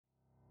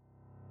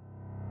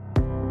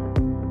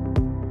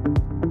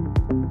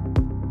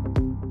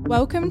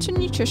Welcome to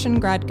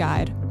Nutrition Grad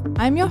Guide.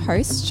 I'm your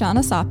host,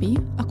 Shana Sapi,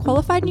 a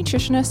qualified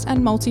nutritionist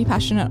and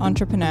multi-passionate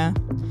entrepreneur.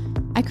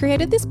 I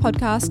created this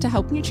podcast to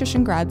help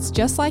nutrition grads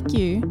just like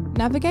you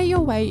navigate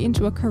your way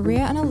into a career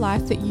and a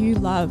life that you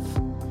love.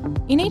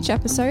 In each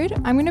episode,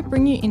 I'm going to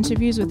bring you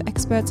interviews with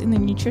experts in the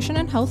nutrition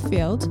and health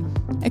field,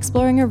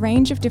 exploring a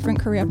range of different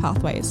career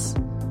pathways.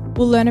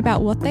 We'll learn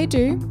about what they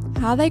do,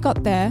 how they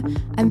got there,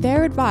 and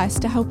their advice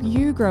to help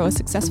you grow a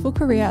successful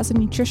career as a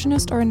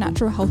nutritionist or a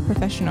natural health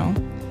professional.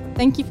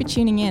 Thank you for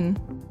tuning in.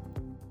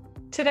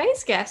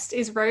 Today's guest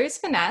is Rose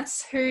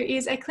Vanasse, who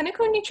is a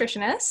clinical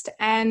nutritionist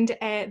and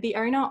the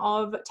owner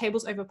of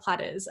Tables Over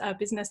Platters, a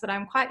business that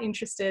I'm quite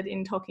interested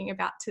in talking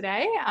about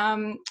today.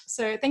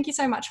 So thank you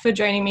so much for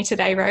joining me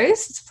today,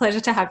 Rose. It's a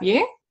pleasure to have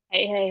you.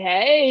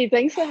 Hey.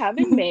 Thanks for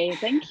having me.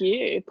 Thank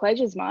you.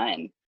 Pleasure's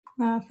mine.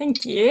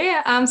 Thank you.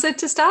 So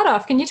to start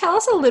off, can you tell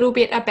us a little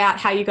bit about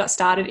how you got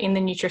started in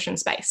the nutrition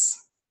space?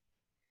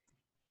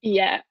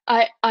 Yeah,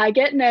 I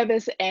get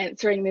nervous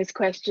answering this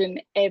question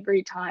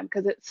every time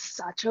because it's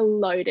such a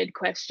loaded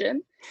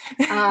question.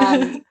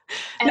 And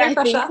no I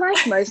pressure. think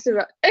like most of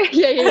us,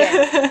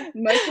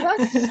 most of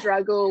us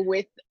struggle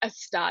with a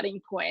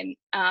starting point.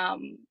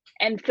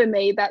 And for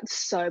me,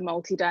 that's so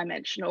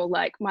multidimensional.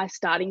 Like my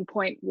starting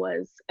point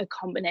was a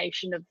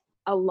combination of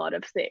a lot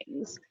of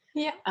things.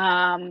 Yeah.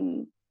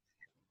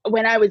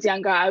 When I was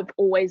younger, I've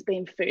always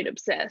been food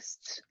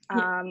obsessed.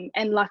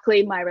 And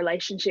luckily my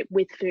relationship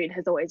with food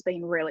has always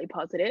been really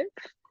positive.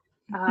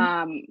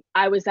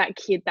 I was that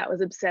kid that was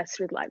obsessed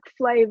with like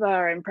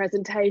flavor and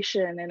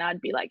presentation, and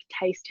I'd be like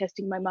taste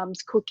testing my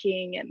mum's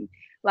cooking and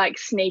like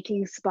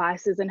sneaking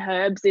spices and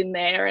herbs in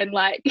there and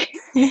like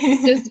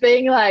just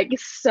being like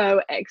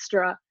so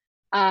extra.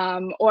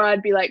 Or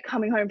I'd be like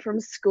coming home from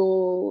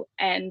school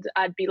and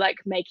I'd be like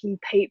making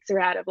pizza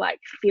out of like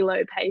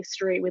phyllo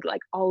pastry with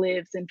like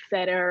olives and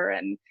feta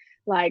and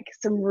like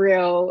some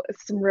real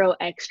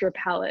extra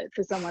palate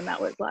for someone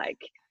that was like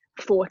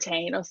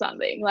 14 or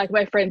something. Like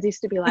my friends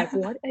used to be like,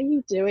 what are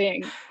you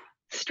doing?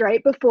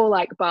 Straight before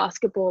like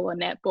basketball or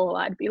netball,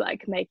 I'd be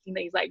like making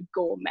these like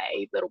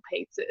gourmet little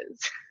pizzas.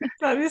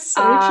 That is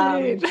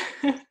so cute.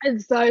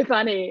 It's so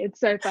funny.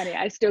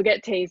 I still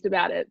get teased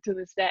about it to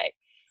this day.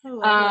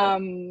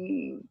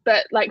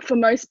 But like for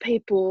most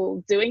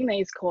people doing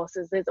these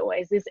courses, there's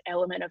always this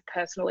element of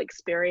personal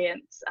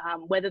experience,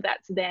 whether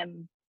that's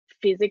them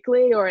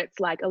physically or it's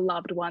like a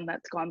loved one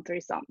that's gone through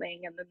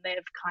something and then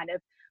they've kind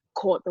of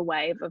caught the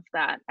wave of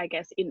that, I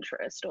guess,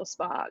 interest or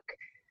spark.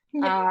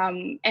 Yeah.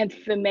 And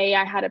for me,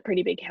 I had a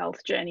pretty big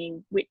health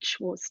journey, which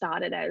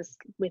started as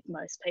with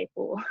most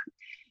people.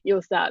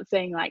 You'll start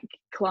seeing like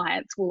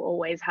clients will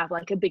always have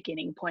like a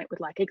beginning point with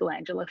like a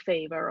glandular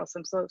fever or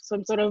some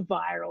sort of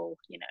viral,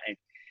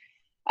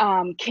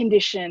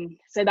 condition.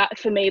 So that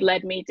for me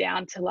led me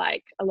down to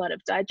like a lot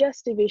of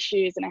digestive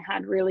issues, and I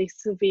had really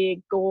severe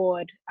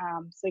GORD,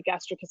 so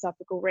gastric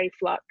esophageal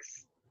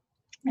reflux,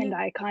 and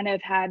I kind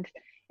of had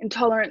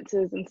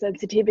intolerances and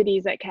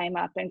sensitivities that came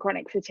up and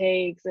chronic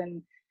fatigues.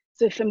 And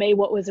so for me,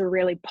 what was a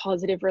really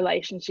positive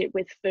relationship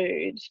with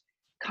food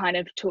kind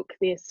of took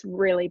this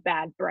really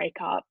bad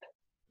breakup.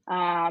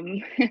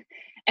 And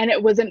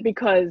it wasn't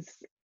because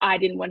I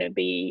didn't want to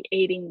be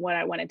eating what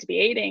I wanted to be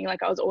eating.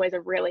 Like I was always a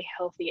really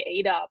healthy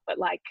eater, but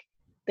like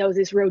there was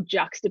this real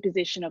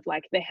juxtaposition of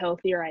like the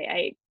healthier I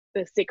ate,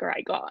 the sicker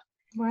I got.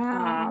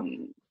 Wow.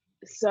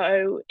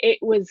 So it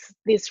was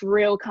this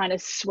real kind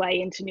of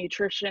sway into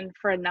nutrition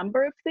for a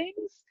number of things.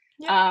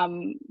 Yeah.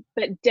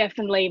 But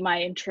definitely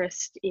my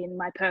interest in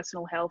my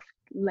personal health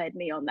led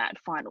me on that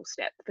final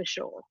step for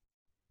sure.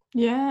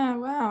 Yeah,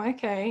 wow,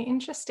 okay,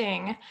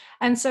 interesting.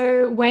 And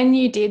so when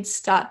you did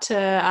start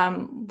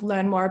to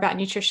learn more about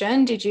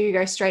nutrition, did you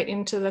go straight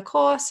into the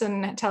course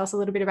and tell us a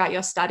little bit about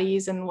your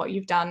studies and what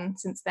you've done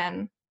since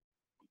then?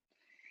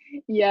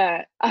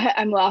 Yeah,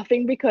 I'm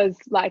laughing because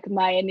like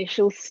my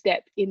initial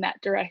step in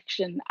that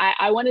direction,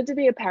 I wanted to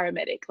be a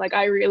paramedic. Like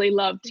I really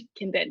loved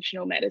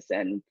conventional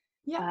medicine.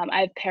 Yeah.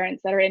 I have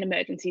parents that are in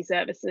emergency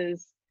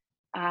services.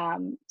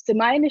 So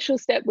my initial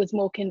step was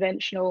more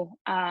conventional.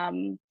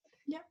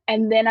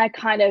 And then I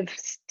kind of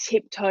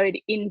tiptoed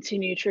into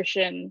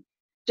nutrition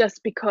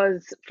just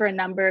because for a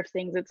number of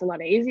things, it's a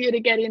lot easier to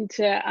get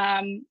into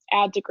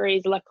our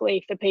degrees.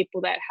 Luckily for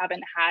people that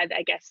haven't had,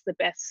 I guess, the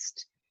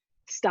best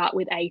start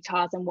with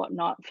ATARs and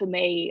whatnot. For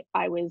me,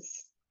 I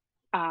was,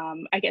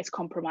 I guess,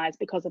 compromised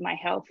because of my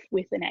health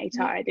with an ATAR.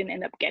 Yeah. I didn't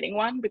end up getting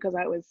one because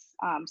I was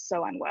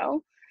so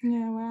unwell.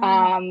 Yeah,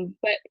 wow.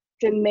 But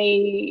for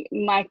me,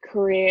 my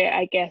career,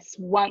 I guess,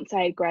 once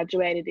I had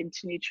graduated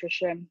into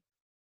nutrition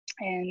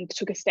and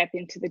took a step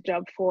into the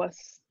job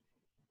force,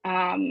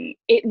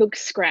 it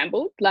looks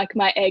scrambled. Like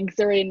my eggs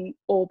are in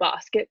all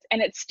baskets,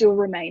 and it still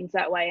remains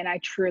that way. And I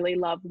truly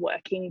love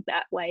working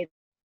that way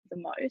the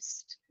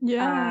most.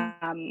 Yeah.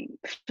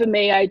 For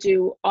me, I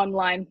do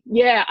online.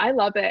 Yeah, I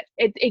love it.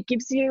 It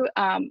gives you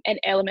an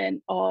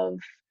element of,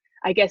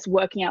 I guess,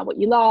 working out what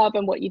you love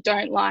and what you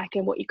don't like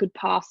and what you could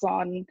pass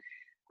on.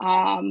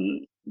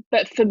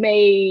 But for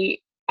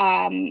me,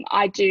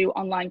 I do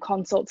online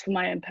consults for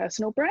my own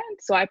personal brand.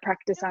 So I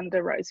practice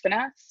under Rose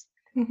Finesse.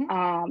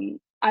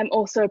 I'm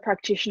also a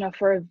practitioner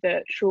for a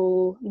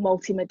virtual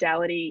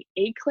multimodality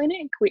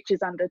e-clinic, which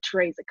is under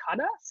Teresa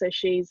Cutter. So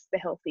she's the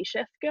Healthy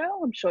Chef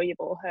Girl. I'm sure you've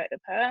all heard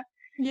of her.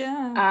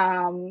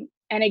 Yeah.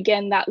 And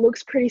again, that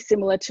looks pretty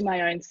similar to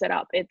my own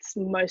setup. It's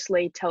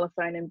mostly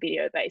telephone and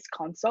video-based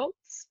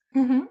consults.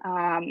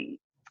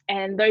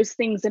 And those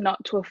things are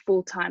not to a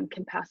full-time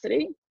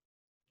capacity.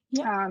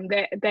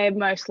 They're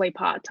mostly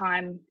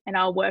part-time, and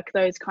I'll work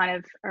those kind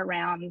of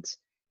around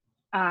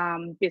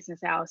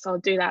business hours. So I'll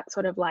do that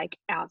sort of like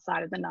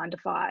outside of the 9 to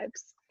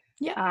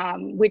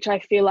 5s, which I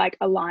feel like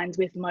aligns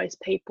with most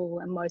people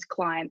and most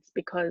clients,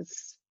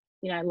 because,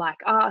 you know, like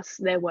us,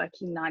 they're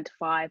working 9 to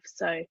 5.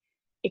 So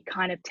it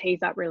kind of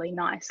tees up really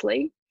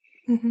nicely.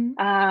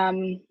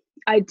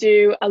 I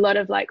do a lot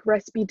of like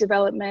recipe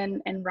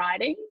development and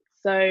writing.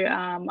 So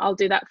I'll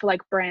do that for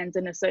like brands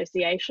and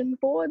association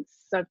boards.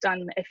 So I've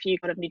done a few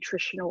kind of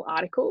nutritional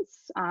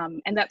articles,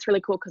 and that's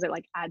really cool because it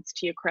like adds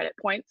to your credit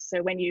points.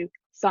 So when you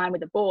sign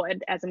with a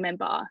board as a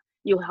member,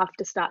 you'll have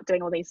to start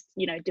doing all these,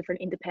 you know,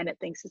 different independent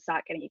things to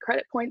start getting your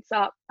credit points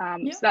up.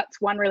 So that's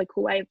one really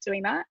cool way of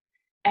doing that.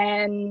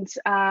 And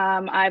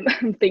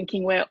I'm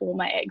thinking where all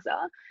my eggs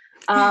are.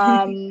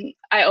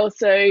 I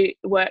also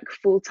work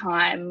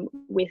full-time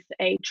with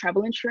a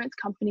travel insurance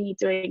company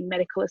doing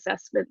medical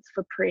assessments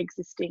for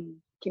pre-existing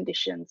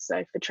conditions.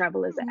 So for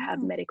travelers that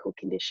have medical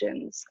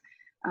conditions,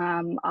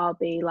 I'll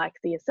be like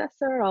the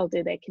assessor. I'll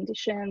do their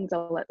conditions.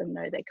 I'll let them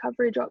know their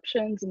coverage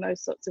options and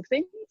those sorts of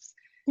things.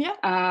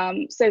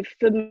 So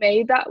for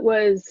me, that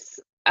was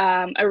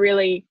a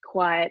really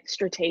quite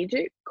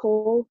strategic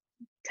call,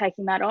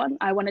 taking that on.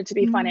 I wanted to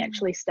be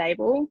financially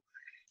stable.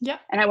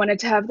 And I wanted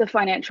to have the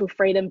financial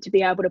freedom to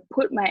be able to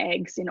put my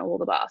eggs in all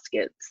the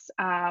baskets.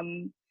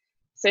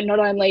 So not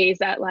only is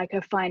that like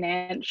a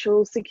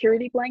financial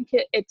security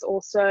blanket, it's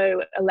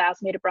also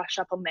allows me to brush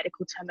up on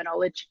medical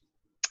terminology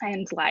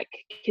and like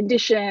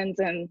conditions,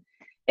 and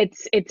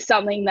it's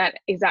something that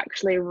is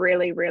actually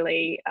really,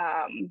 really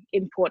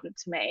important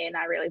to me, and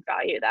I really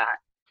value that.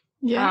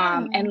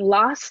 And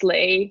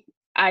lastly,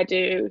 I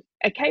do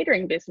a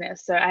catering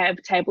business. So I have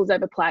Tables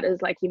Over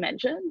Platters, like you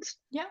mentioned.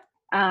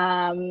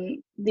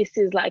 This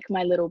is like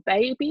my little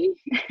baby.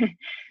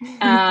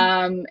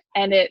 And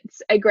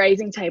it's a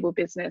grazing table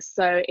business.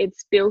 So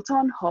it's built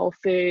on whole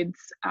foods,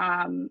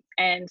 and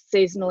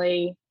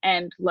seasonally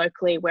and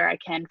locally where I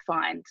can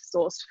find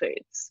sourced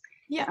foods.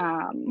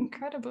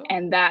 Incredible.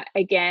 And that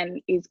again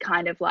is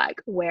kind of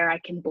like where I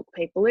can book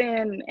people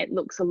in. It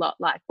looks a lot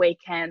like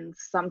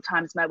weekends.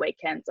 Sometimes my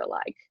weekends are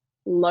like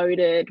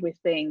loaded with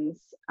things.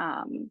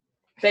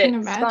 But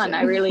it's fun.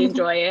 I really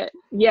enjoy it.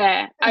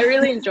 I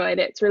really enjoyed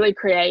it. It's really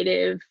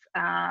creative.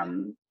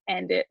 And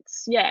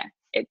it's,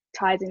 it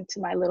ties into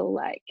my little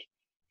like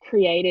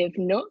creative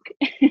nook.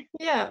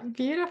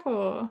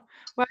 Beautiful.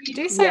 Well, you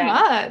do so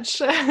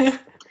much.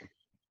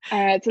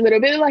 It's a little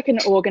bit like an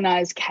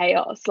organized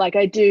chaos. Like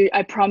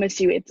I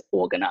promise you it's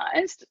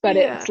organized, but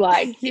it's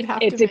like,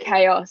 it's a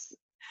chaos.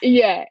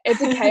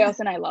 It's a chaos,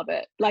 and I love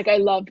it. Like I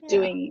love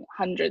doing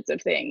hundreds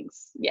of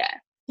things.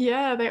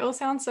 Yeah, they all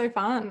sound so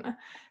fun.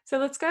 So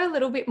let's go a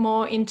little bit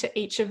more into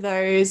each of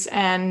those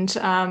and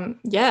go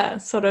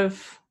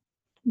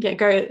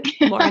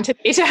more into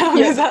detail,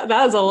 because that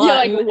was a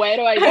lot. You're like, where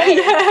do I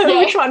go?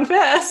 Which one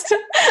first?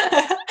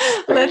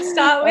 Let's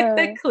start with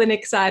the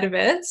clinic side of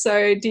it.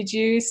 So did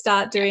you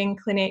start doing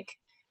clinic?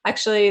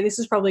 Actually, this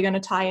is probably going to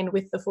tie in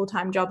with the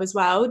full-time job as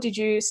well. Did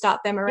you start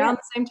them around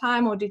the same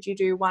time, or did you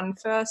do one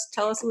first?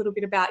 Tell us a little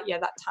bit about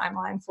that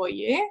timeline for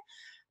you.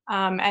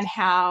 And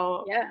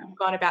how you've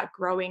gone about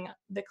growing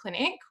the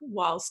clinic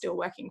while still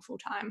working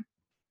full-time.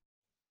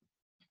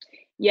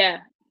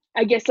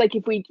 I guess like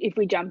if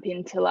we jump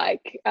into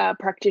like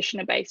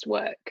practitioner-based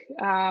work,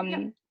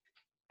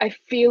 I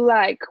feel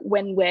like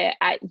when we're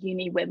at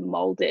uni, we're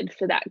molded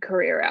for that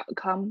career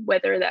outcome,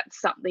 whether that's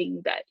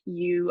something that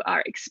you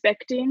are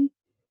expecting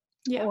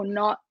or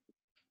not.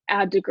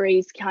 Our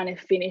degrees kind of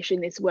finish in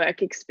this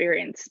work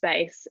experience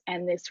space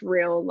and this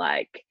real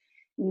like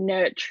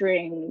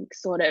nurturing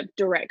sort of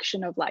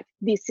direction of like,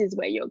 this is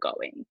where you're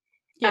going.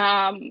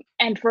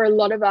 And for a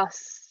lot of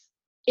us,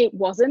 it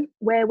wasn't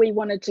where we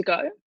wanted to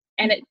go,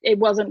 and it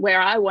wasn't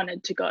where I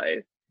wanted to go,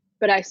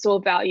 but I saw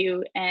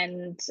value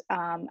and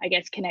I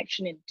guess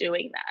connection in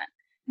doing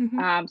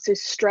that. So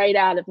straight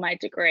out of my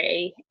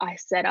degree, I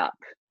set up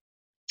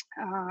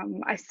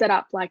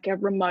like a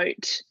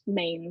remote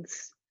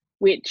means,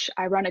 which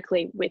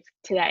ironically with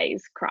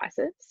today's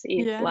crisis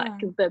is like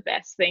the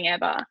best thing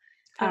ever.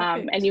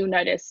 And you'll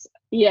notice,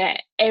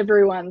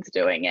 everyone's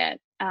doing it.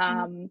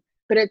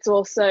 But it's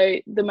also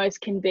the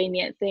most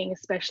convenient thing,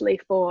 especially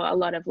for a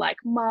lot of like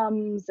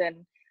mums.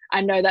 And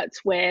I know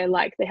that's where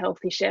like the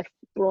Healthy Chef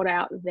brought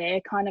out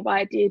their kind of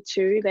idea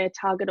too, their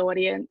target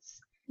audience.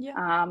 You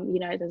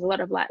know, there's a lot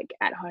of like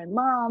at-home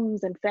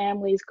mums and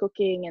families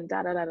cooking and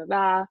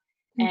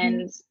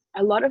and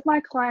a lot of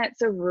my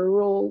clients are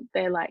rural.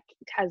 They're like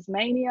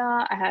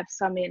Tasmania. I have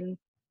some in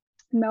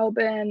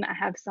Melbourne. I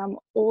have some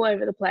all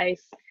over the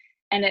place.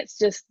 and it's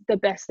just the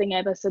best thing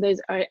ever. So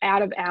those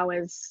out of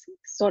hours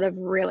sort of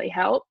really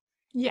help.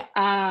 Yeah.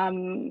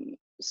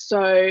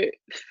 So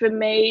for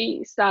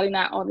me, starting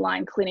that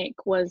online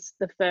clinic was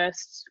the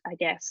first, I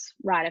guess,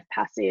 rite of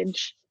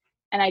passage.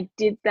 And I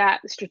did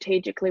that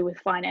strategically with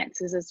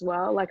finances as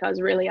well. Like I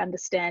was really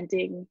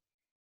understanding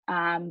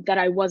that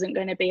I wasn't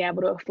going to be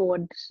able to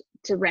afford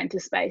to rent a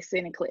space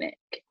in a clinic.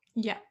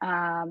 Yeah.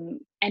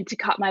 And to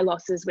cut my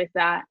losses with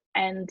that.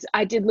 And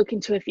I did look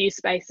into a few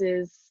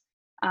spaces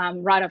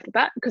right off the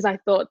bat, because I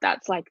thought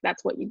that's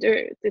what you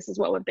do. This is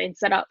what we've been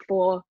set up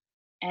for.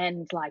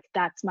 And like,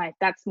 that's my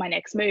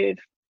next move.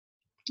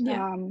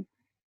 Yeah.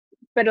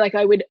 But like,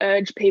 I would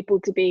urge people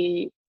to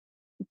be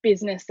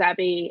business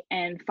savvy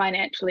and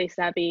financially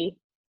savvy,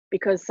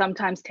 because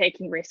sometimes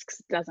taking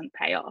risks doesn't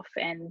pay off.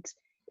 And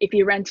if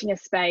you're renting a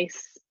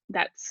space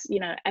that's, you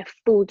know, a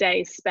full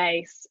day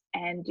space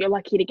and you're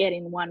lucky to get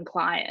in one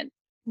client,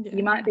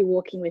 you might be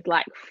walking with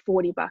like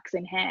 $40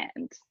 in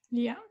hand,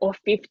 or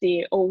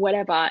 50 or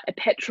whatever, a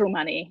petrol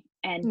money,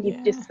 and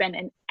you've just spent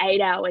an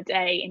 8-hour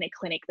day in a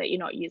clinic that you're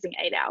not using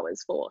 8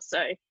 hours for.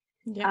 So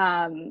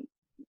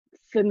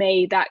for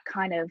me, that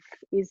kind of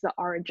is the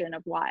origin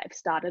of why I've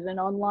started an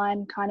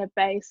online kind of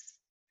base.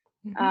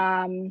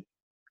 And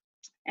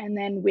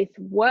then with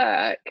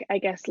work, I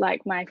guess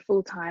like my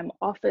full-time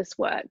office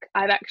work,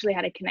 I've actually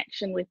had a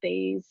connection with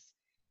this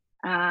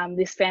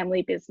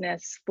family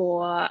business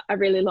for a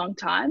really long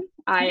time.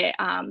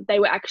 They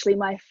were actually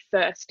my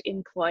first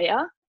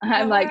employer.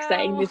 I'm like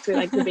saying this with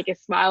like the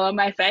biggest smile on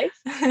my face.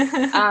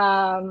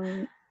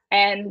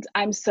 And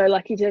I'm so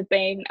lucky to have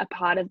been a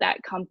part of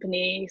that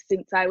company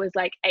since I was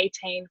like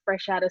 18,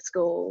 fresh out of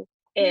school.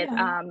 It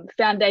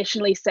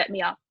foundationally set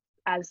me up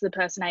as the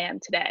person I am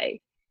today,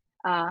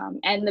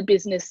 and the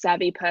business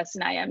savvy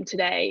person I am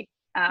today.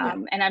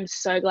 And I'm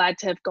so glad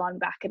to have gone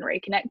back and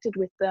reconnected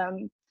with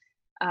them.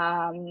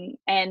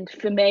 And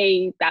for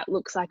me, that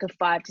looks like a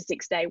 5 to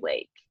 6 day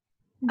week.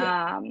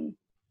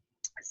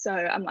 So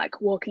I'm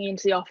like walking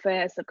into the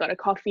office, I've got a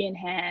coffee in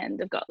hand,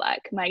 I've got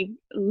like my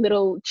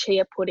little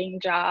chia pudding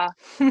jar,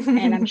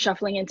 and I'm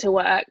shuffling into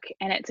work,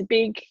 and it's a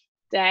big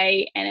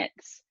day and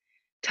it's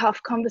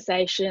tough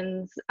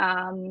conversations.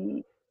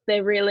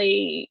 They're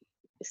really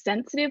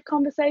sensitive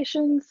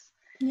conversations,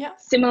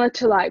 similar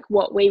to like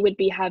what we would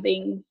be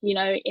having, you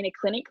know, in a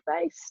clinic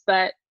base,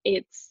 but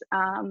it's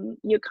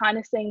you're kind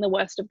of seeing the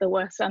worst of the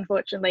worst,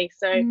 unfortunately.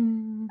 So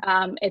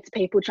it's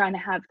people trying to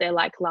have their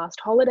like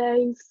last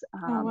holidays.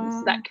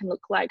 So that can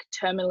look like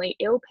terminally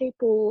ill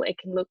people. It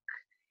can look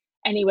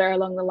anywhere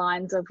along the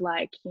lines of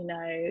like, you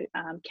know,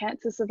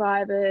 cancer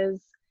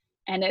survivors,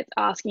 and it's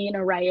asking an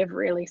array of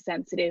really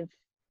sensitive,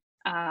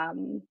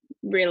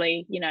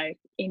 really, you know,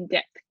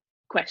 in-depth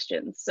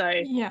questions. So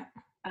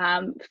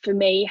for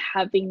me,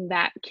 having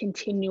that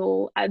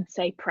continual, I'd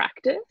say,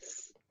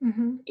 practice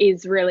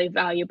is really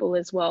valuable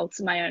as well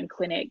to my own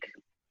clinic,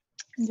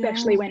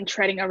 especially when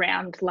treading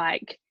around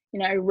like, you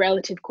know,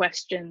 relative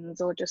questions,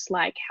 or just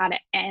like how to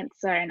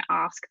answer and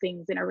ask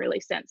things in a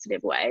really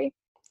sensitive way.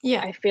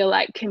 I feel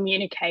like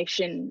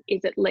communication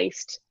is at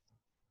least,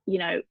 you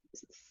know,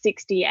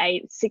 60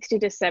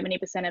 to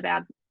 70% of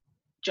our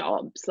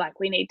jobs. Like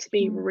we need to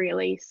be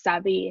really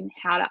savvy in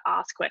how to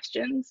ask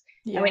questions,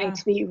 and we need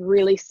to be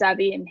really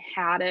savvy in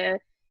how to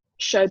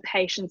show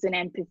patience and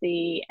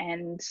empathy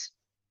and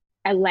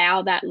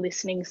allow that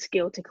listening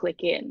skill to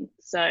click in.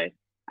 So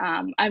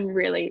I'm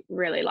really,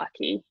 really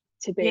lucky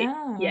to be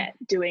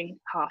doing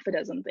half a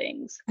dozen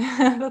things.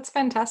 That's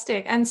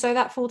fantastic. And so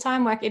that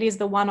full-time work, it is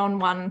the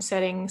one-on-one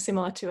setting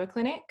similar to a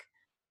clinic?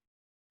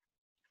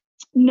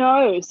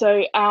 No,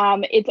 so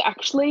it's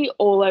actually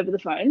all over the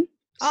phone.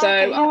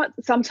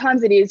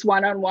 Sometimes it is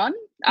one-on-one.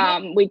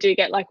 We do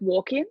get like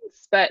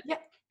walk-ins, but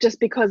just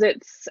because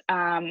it's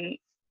a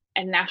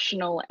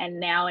national and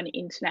now an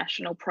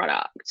international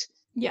product,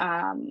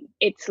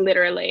 it's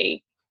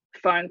literally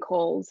phone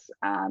calls.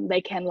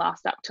 They can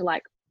last up to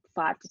like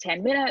 5 to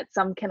 10 minutes.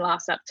 Some can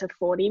last up to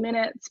 40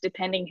 minutes,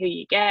 depending who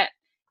you get,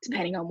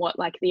 depending on what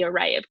like the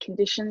array of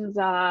conditions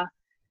are.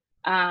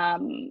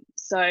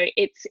 So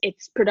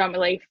it's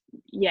predominantly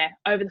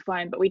over the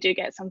phone, but we do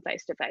get some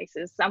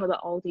face-to-faces. Some of the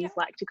oldies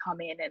like to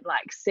come in and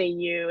like see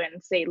you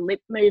and see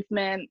lip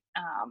movement.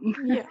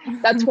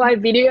 That's why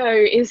video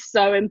is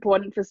so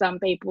important for some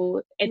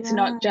people. It's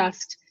not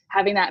just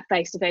having that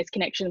face-to-face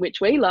connection,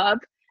 which we love,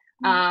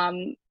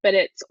 but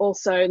it's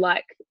also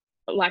like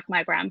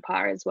my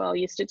grandpa as well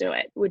used to do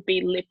it, would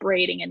be lip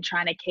reading and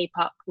trying to keep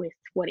up with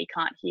what he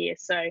can't hear.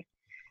 So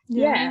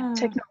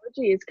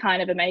technology is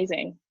kind of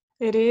amazing.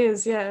 It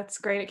is, it's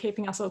great at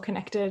keeping us all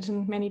connected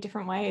in many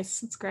different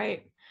ways. It's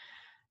great.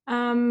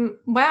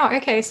 Wow,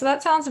 okay, so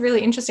that sounds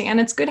really interesting,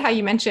 and it's good how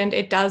you mentioned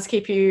it does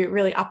keep you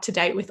really up to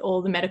date with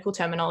all the medical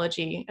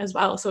terminology as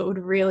well, so it would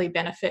really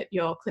benefit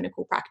your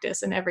clinical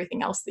practice and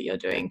everything else that you're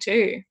doing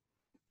too.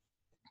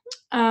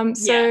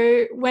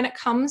 So when it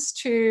comes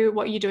to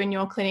what you do in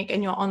your clinic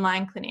and your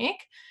online clinic,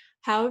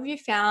 how have you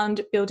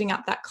found building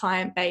up that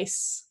client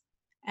base,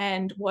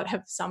 and what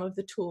have some of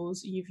the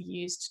tools you've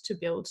used to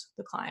build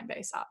the client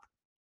base up?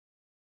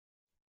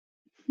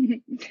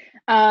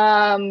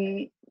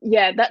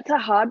 Yeah, it's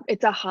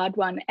a hard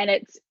one, and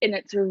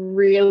it's a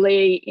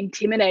really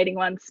intimidating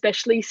one,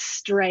 especially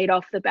straight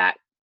off the bat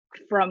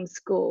from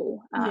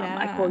school.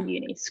 I call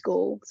uni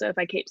school, so if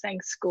I keep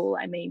saying school,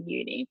 I mean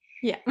uni.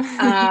 Yeah.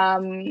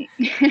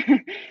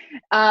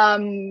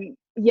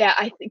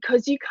 Yeah,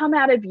 because you come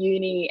out of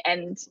uni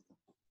and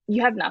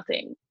you have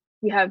nothing,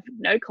 you have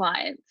no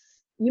clients.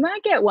 You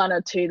might get one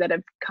or two that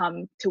have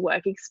come to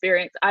work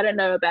experience. I don't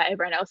know about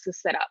everyone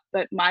else's setup,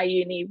 but my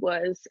uni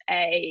was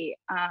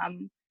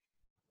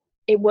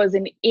it was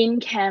an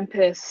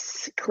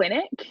in-campus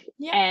clinic,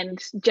 and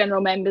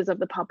general members of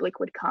the public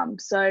would come.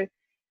 So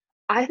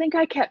I think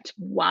I kept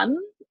one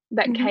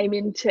that came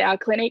into our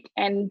clinic,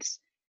 and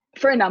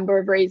for a number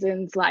of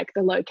reasons, like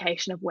the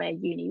location of where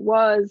uni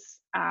was,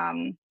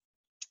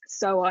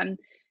 so on.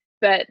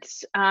 But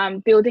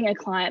building a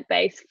client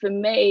base for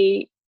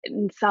me,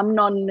 some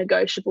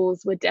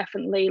non-negotiables were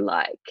definitely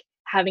like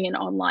having an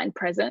online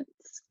presence,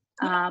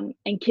 and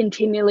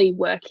continually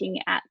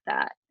working at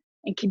that,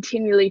 and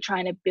continually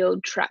trying to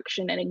build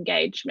traction and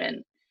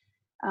engagement.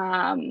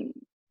 And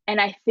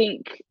I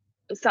think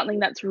something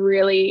that's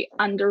really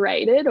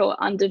underrated or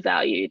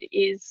undervalued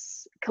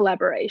is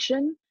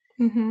collaboration.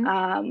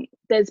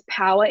 There's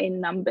power in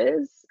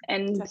numbers,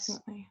 and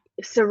Definitely.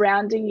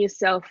 surrounding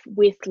yourself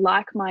with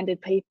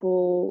like-minded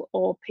people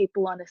or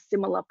people on a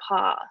similar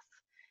path,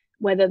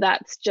 whether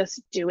that's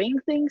just doing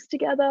things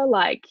together,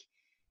 like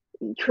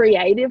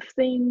creative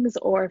things,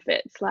 or if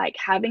it's like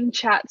having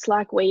chats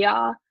like we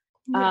are.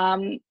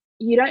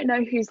 You don't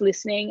know who's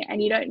listening,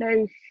 and you don't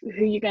know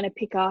who you're going to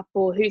pick up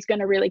or who's going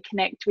to really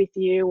connect with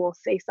you or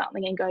see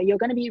something and go, you're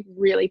going to be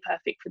really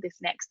perfect for this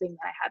next thing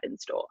that I have in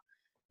store.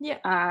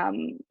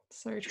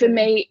 So true. For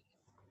me,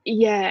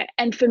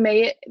 and for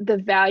me, the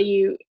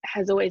value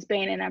has always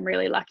been, and I'm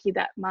really lucky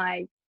that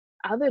my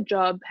other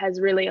job has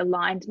really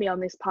aligned me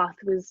on this path,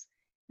 was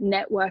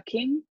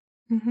networking.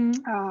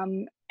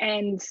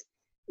 And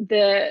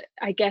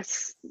I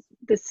guess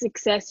the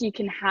success you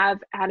can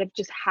have out of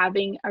just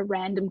having a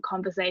random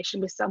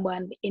conversation with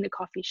someone in a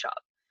coffee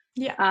shop,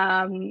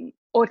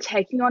 or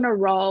taking on a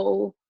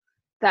role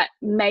that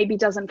maybe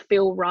doesn't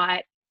feel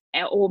right,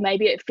 or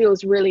maybe it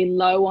feels really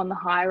low on the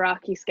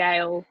hierarchy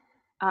scale,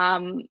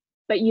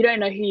 but you don't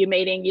know who you're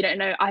meeting. You don't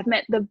know. I've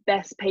met the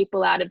best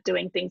people out of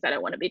doing things I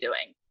don't want to be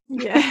doing.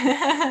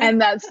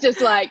 And that's just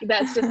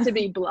to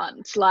be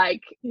blunt.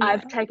 Like,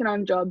 I've taken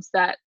on jobs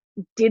that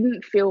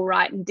didn't feel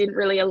right and didn't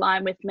really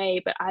align with me,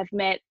 but I've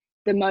met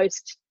the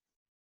most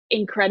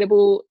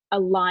incredible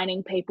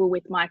aligning people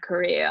with my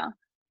career,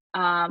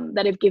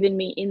 that have given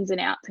me ins and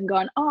outs and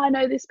gone, oh, I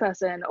know this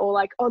person, or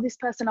like, oh, this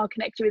person, I'll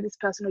connect you with this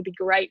person, would be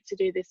great to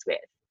do this with.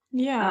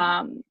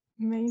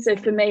 Amazing. So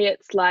for me,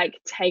 it's like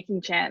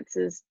taking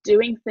chances,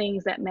 doing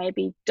things that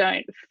maybe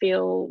don't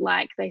feel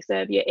like they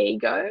serve your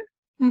ego,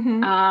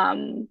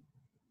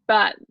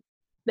 but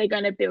they're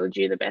going to build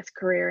you the best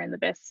career and the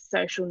best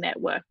social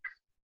network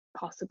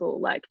possible.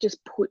 Like, just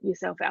put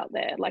yourself out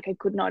there. Like, I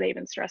could not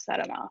even stress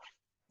that enough.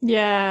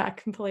 Yeah, I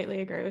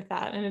completely agree with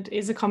that. And it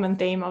is a common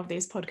theme of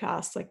these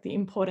podcasts, like the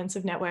importance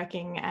of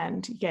networking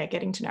and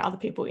getting to know other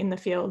people in the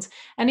field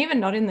and even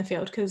not in the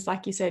field, because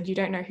like you said, you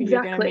don't know who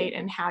you're going to meet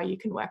and how you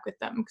can work with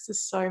them, because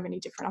there's so many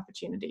different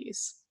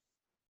opportunities.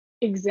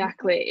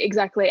 Exactly.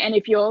 And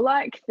if you're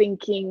like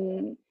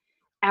thinking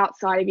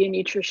outside of your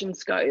nutrition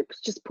scopes,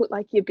 just put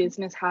like your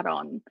business hat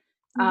on.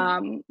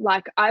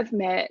 Like, I've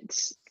met,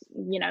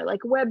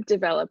 like web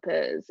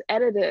developers,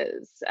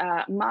 editors,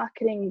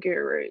 marketing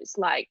gurus,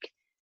 like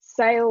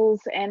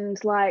sales,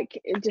 and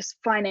like just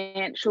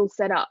financial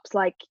setups.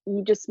 Like,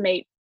 you just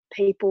meet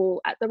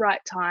people at the right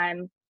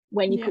time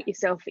when you put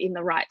yourself in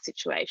the right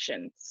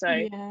situation.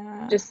 So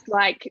just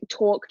like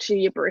talk to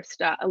your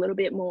barista a little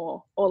bit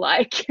more, or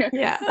like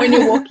when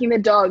you're walking the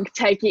dog,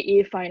 take your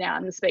earphone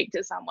out and speak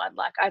to someone.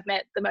 Like, I've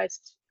met the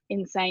most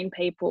insane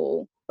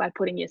people by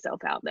putting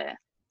yourself out there.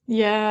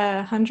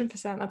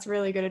 100%. That's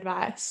really good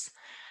advice.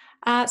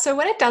 So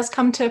when it does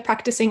come to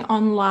practicing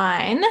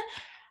online,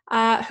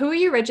 who are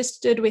you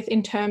registered with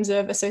in terms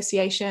of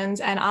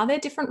associations, and are there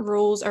different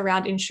rules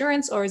around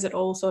insurance, or is it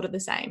all sort of the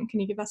same? Can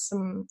you give us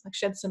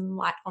shed some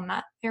light on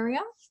that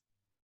area?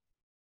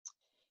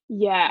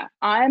 Yeah,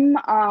 I'm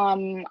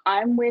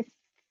with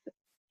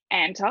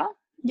ANTA,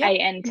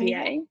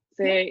 ANTA.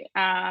 So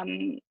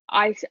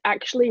I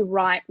actually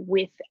write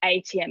with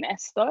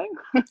ATMS though.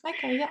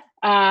 Okay,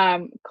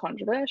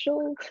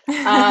 Controversial.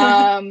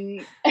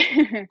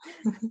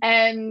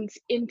 And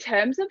in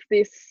terms of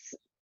this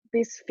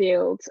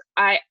field,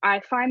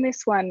 I find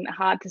this one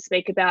hard to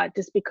speak about,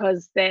 just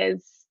because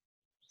there's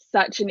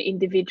such an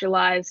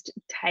individualized,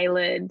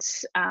 tailored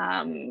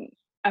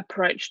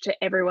approach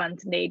to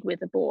everyone's need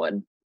with a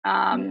board.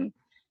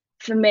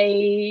 For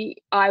me,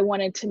 I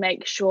wanted to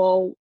make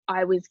sure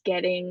I was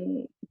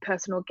getting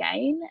personal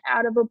gain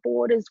out of a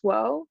board as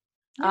well.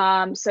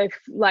 So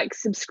like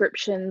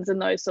subscriptions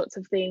and those sorts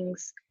of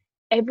things,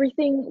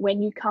 everything,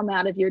 when you come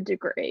out of your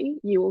degree,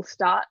 you'll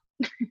start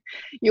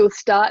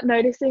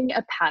noticing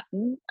a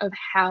pattern of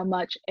how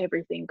much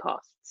everything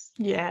costs.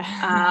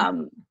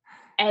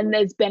 and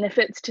there's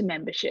benefits to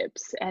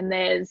memberships, and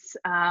there's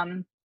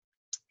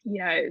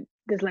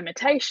there's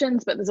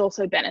limitations, but there's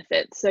also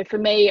benefits. So for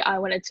me, I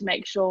wanted to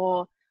make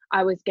sure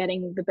I was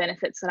getting the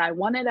benefits that I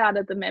wanted out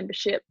of the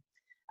membership.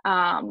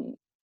 And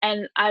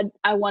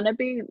I want to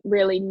be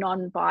really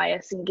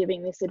non-biased in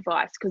giving this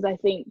advice, because I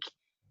think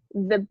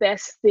the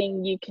best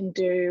thing you can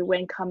do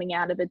when coming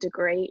out of a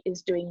degree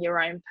is doing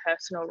your own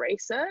personal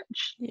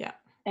research. Yeah.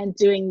 And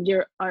doing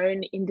your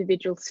own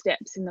individual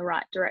steps in the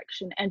right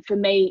direction. And for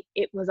me,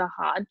 it was a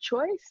hard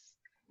choice,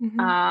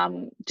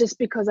 just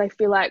because I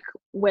feel like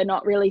we're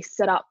not really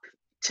set up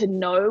to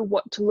know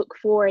what to look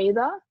for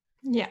either.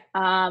 Yeah.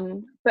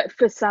 But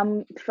for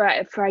some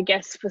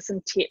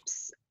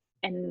tips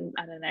and,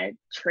 I don't know,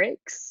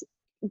 tricks,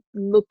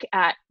 look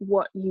at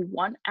what you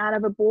want out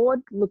of a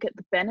board, look at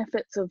the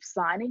benefits of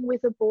signing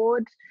with a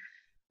board,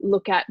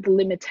 look at the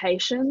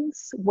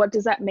limitations. What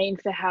does that mean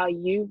for how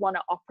you want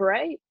to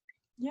operate?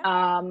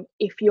 Yeah.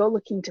 If you're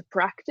looking to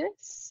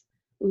practice,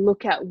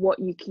 look at what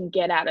you can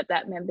get out of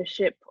that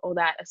membership or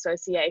that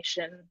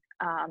association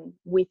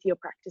with your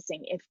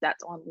practicing. If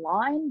that's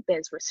online,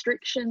 there's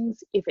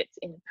restrictions. If it's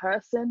in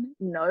person,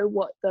 know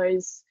what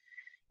those,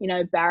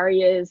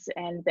 barriers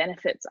and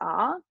benefits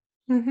are.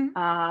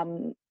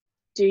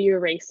 Do your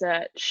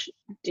research.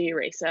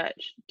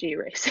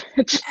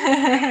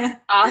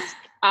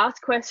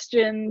 Ask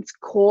questions,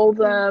 call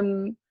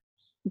them.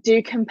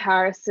 Do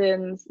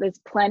comparisons. There's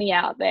plenty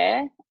out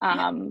there.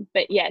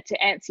 But yeah,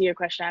 to answer your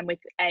question, I'm with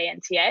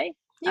ANTA,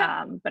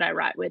 but I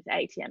write with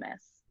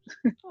ATMS.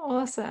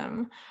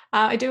 Awesome.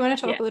 I do want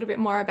to talk a little bit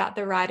more about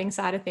the writing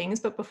side of things,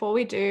 but before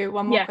we do,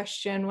 one more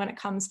question when it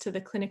comes to the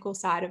clinical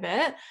side of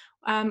it.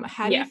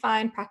 How do you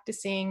find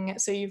practicing?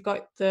 So you've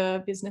got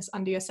the business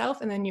under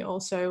yourself, and then you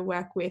also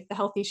work with the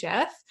Healthy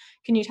Chef.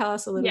 Can you tell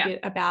us a little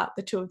bit about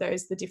the two of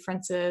those, the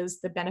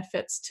differences, the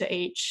benefits to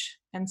each,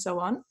 and so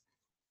on?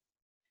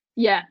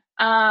 Yeah.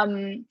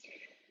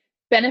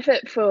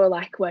 Benefit for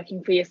like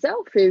working for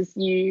yourself is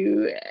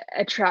you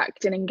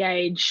attract and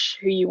engage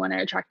who you want to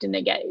attract and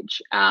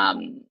engage.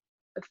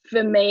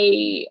 For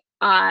me,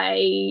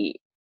 I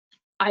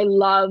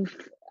love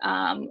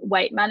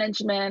weight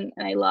management,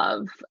 and I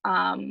love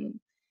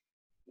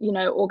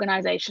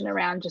organization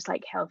around just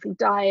like healthy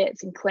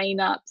diets and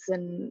cleanups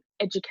and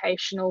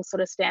educational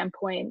sort of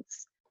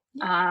standpoints.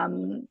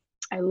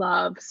 I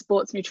love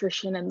sports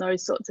nutrition and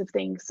those sorts of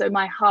things. So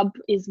my hub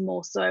is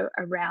more so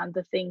around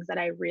the things that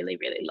I really,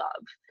 really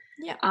love.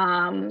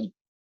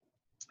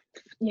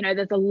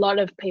 There's a lot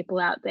of people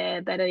out there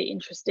that are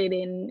interested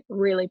in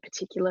really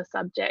particular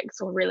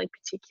subjects or really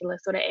particular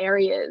sort of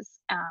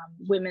areas,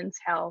 women's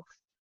health,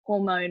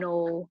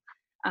 hormonal,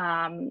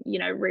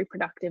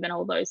 reproductive, and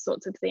all those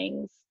sorts of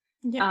things.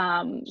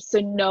 So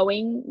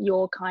knowing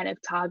your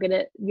target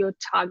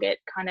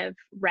kind of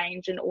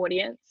range and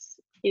audience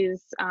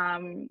is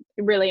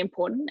really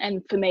important.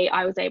 And for me,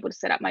 I was able to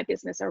set up my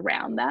business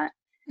around that.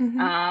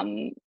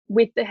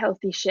 With the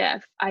Healthy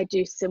Chef, I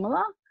do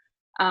similar,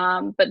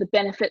 but the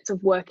benefits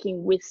of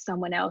working with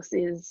someone else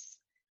is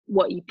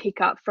what you pick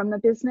up from the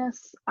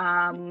business,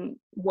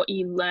 what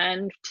you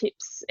learn,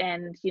 tips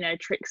and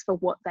tricks for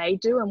what they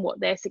do and what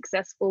they're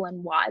successful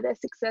and why they're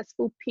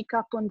successful. Pick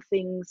up on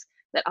things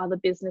that other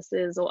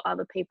businesses or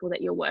other people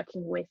that you're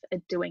working with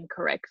are doing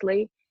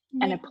correctly,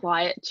 and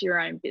apply it to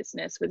your own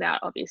business without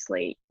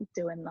obviously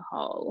doing the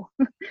whole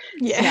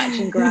snatch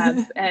and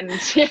grab. And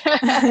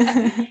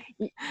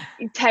you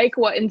take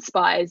what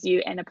inspires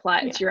you and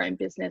apply it to your own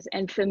business.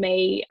 And for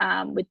me,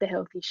 with the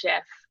Healthy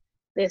Chef,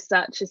 they're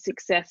such a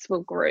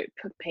successful group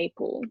of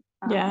people.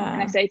 And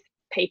I say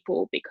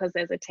people because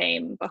there's a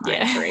team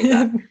behind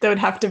Teresa. There would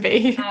have to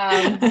be.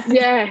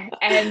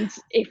 And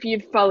if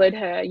you've followed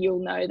her, you'll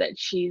know that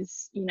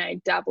she's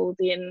dabbled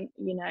in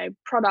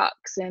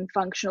products and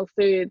functional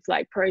foods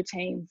like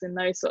proteins and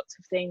those sorts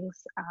of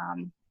things,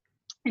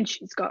 and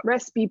she's got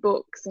recipe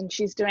books, and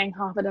she's doing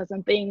half a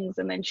dozen things,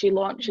 and then she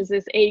launches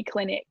this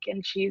e-clinic,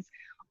 and she's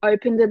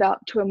opened it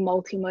up to a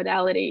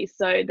multi-modality.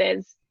 So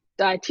there's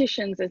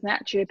dietitians, there's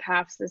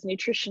naturopaths, there's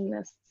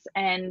nutritionists,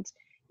 and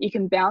you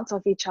can bounce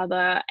off each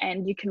other,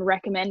 and you can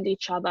recommend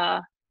each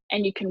other,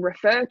 and you can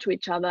refer to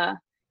each other,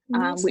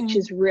 which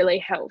is really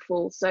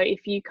helpful. So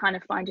if you kind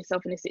of find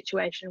yourself in a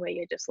situation where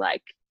you're just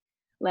like,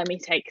 let me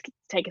take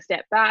a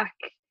step back,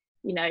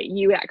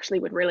 you actually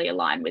would really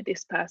align with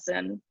this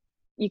person,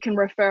 you can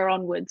refer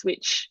onwards,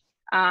 which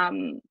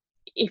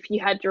if you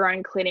had your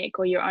own clinic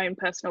or your own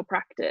personal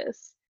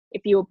practice,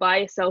 if you were by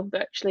yourself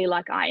virtually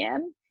like I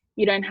am,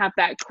 you don't have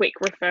that quick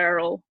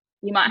referral.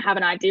 You might have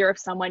an idea of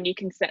someone you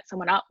can set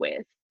someone up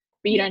with,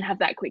 but you don't have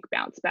that quick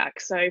bounce back.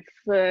 So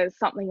for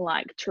something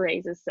like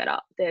Teresa's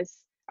setup, there's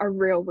a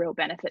real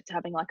benefit to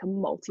having like a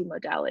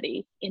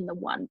multi-modality in the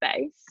one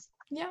base.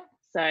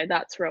 So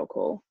that's real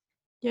cool.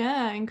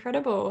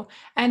 Incredible.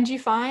 And do you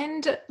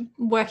find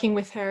working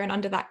with her and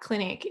under that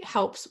clinic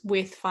helps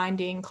with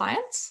finding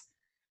clients?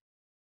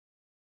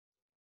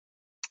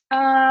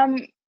 No,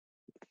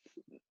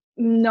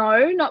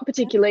 not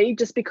particularly,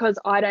 just because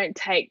I don't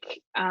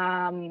take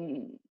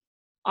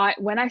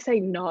when I say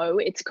no,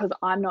 it's because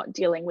I'm not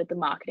dealing with the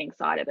marketing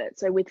side of it.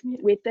 So with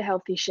the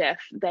Healthy Chef,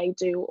 they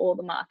do all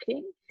the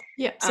marketing.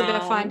 Yeah. So they're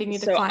finding you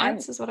the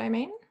clients, is what I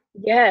mean.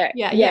 Yeah,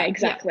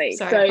 exactly.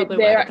 Sorry, so I probably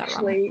they're worded that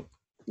wrong.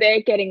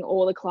 they're getting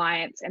all the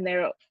clients, and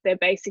they're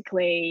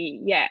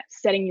basically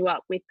setting you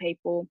up with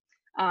people.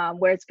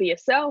 Whereas for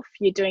yourself,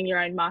 you're doing your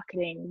own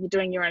marketing, you're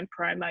doing your own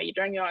promo, you're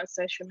doing your own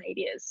social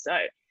medias. So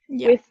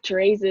with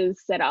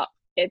Teresa's setup,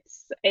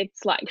 it's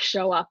like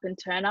show up and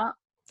turn up.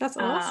 That's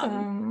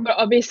awesome. But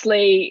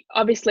obviously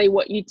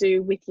what you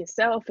do with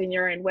yourself and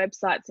your own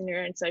websites and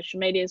your own social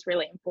media is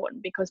really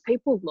important, because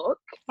people look.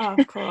 Oh,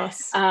 of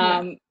course.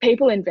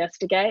 People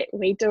investigate.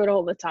 We do it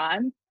all the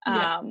time.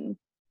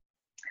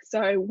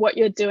 So what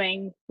you're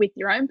doing with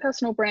your own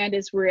personal brand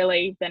is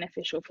really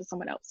beneficial for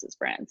someone else's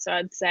brand. So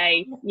I'd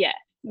say,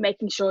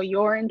 making sure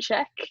you're in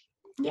check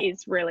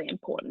is really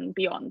important,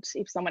 beyond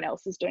if someone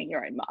else is doing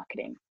your own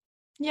marketing.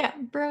 Yeah,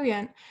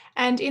 brilliant.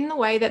 And in the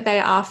way that they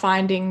are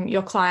finding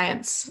your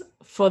clients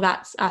for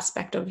that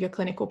aspect of your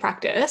clinical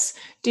practice,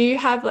 do you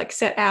have like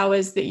set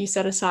hours that you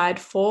set aside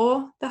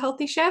for the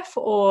Healthy Chef,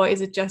 or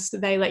is it just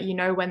they let you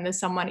know when there's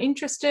someone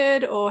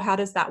interested, or how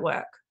does that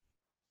work?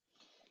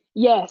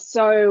 Yeah,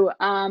 so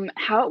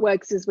how it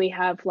works is we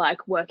have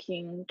like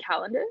working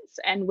calendars,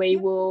 and we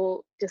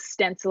will just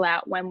stencil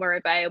out when we're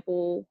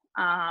available,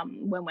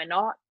 when we're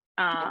not.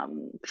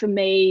 For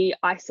me,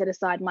 I set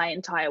aside my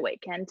entire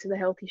weekend to the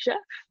Healthy Chef.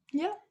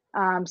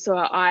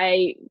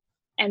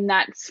 And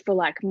that's for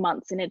like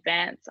months in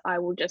advance. I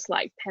will just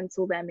like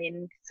pencil them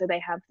in so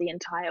they have the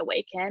entire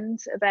weekend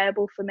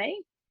available for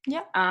me.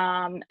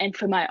 And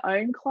for my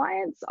own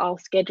clients, I'll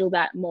schedule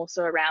that more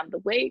so around the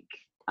week.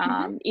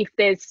 If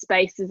there's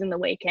spaces in the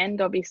weekend,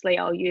 obviously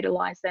I'll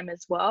utilize them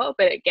as well,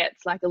 but it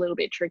gets like a little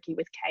bit tricky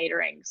with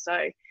catering.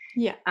 So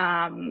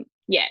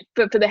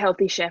for the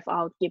Healthy Chef,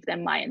 I'll give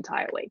them my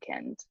entire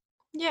weekend.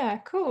 Yeah,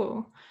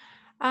 cool.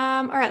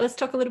 All right, let's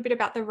talk a little bit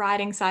about the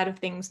writing side of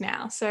things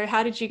now. So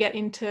how did you get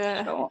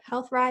into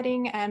health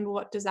writing, and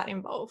what does that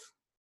involve?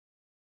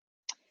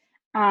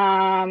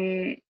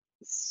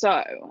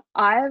 So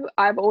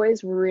I've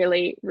always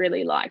really,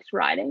 really liked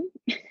writing.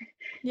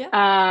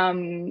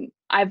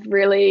 I've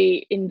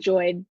really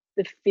enjoyed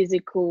the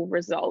physical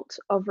result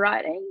of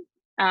writing,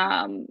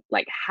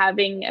 like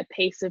having a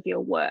piece of your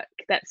work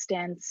that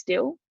stands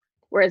still,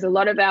 whereas a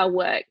lot of our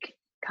work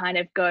kind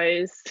of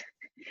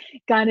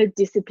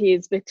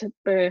disappears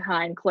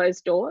behind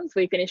closed doors.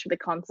 We finish with a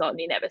consult and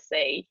you never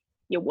see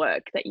your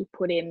work that you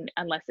put in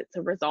unless it's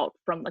a result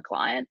from the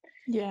client.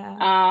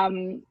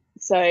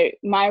 So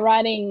my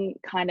writing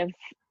kind of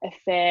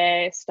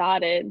affair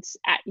started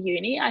at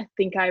uni. I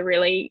think I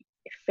really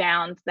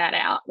found that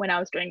out when I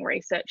was doing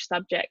research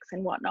subjects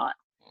and whatnot.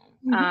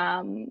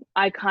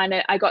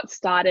 I got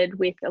started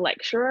with a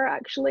lecturer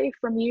actually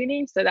from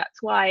uni, so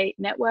that's why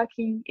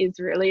networking is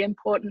really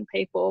important,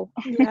 people.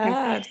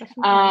 So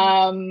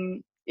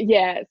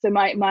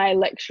my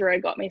lecturer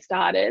got me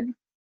started.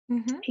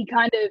 He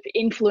kind of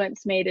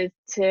influenced me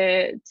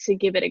to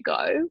give it a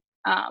go,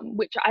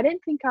 which I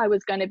didn't think I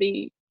was going to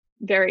be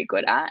very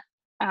good at,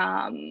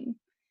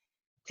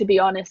 to be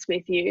honest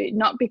with you.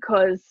 Not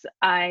because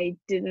I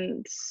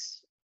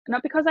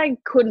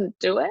couldn't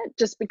do it,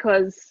 just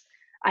because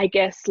I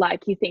guess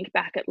like you think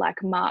back at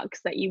like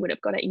marks that you would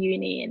have got at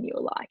uni and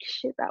you're like,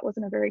 shit, that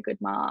wasn't a very good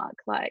mark.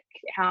 Like,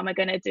 how am I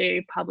going to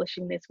do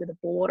publishing this with a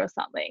board or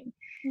something?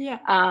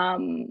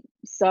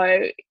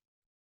 So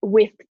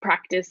with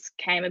practice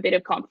came a bit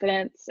of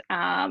confidence.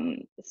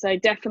 So I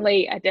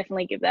definitely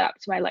give that up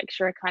to my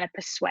lecturer, kind of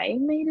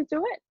persuading me to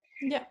do it.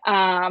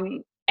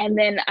 And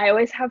then I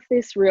always have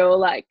this real,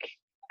 like,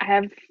 I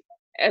have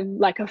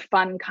a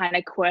fun kind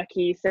of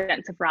quirky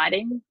sense of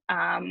writing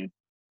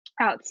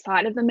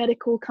outside of the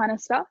medical kind of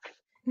stuff.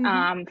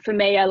 For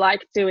me, I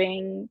like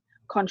doing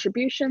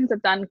contributions.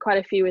 I've done quite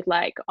a few with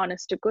like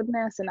Honest to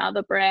Goodness and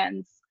other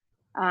brands,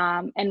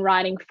 and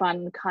writing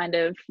fun kind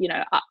of,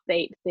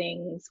 upbeat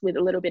things with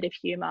a little bit of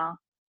humor.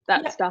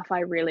 That stuff I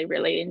really,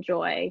 really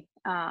enjoy.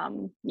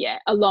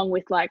 Along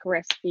with like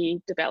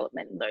recipe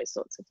development and those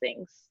sorts of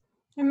things.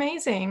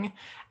 Amazing.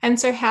 And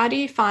so how do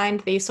you find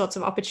these sorts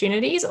of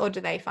opportunities, or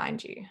do they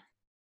find you?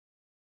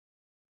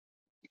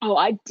 Oh,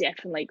 I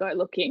definitely go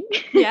looking.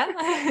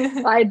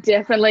 I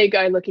definitely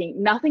go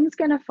looking. Nothing's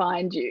going to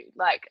find you.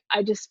 Like,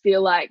 I just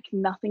feel like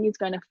nothing is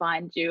going to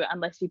find you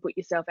unless you put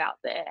yourself out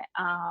there.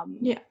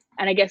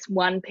 And I guess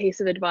one piece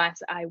of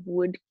advice I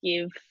would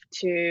give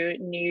to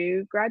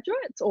new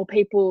graduates or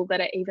people that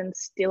are even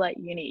still at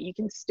uni, you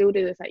can still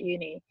do this at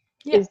uni,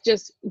 is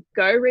just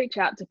go reach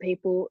out to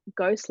people,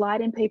 go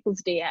slide in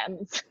people's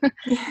DMs,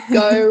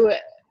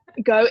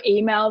 go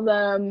email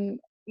them,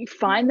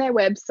 find their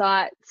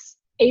websites.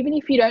 Even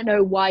if you don't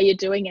know why you're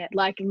doing it,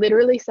 like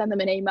literally send them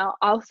an email.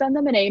 I'll send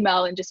them an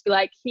email and just be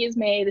like, here's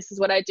me, this is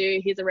what I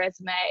do, here's a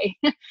resume,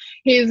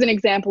 here's an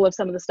example of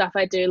some of the stuff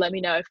I do, let me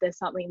know if there's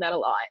something that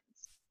aligns.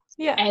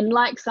 And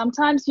like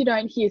sometimes you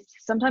don't hear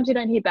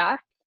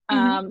back.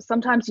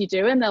 Sometimes you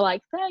do, and they're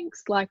like,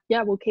 thanks, like,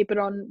 yeah, we'll keep it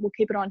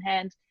on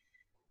hand.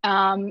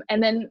 And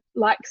then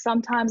like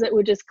sometimes it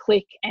would just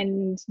click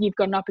and you've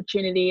got an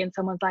opportunity and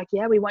someone's like,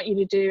 yeah, we want you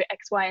to do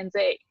X, Y, and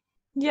Z.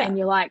 Yeah. And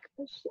you're like,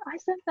 I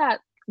said that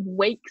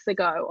weeks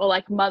ago or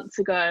like months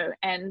ago.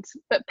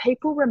 But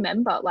people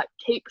remember, like,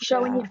 keep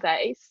showing your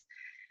face,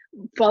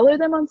 follow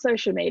them on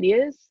social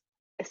medias,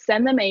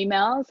 send them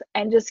emails,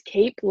 and just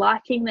keep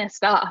liking their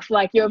stuff.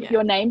 Like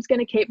your name's going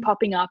to keep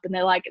popping up and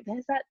they're like,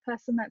 there's that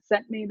person that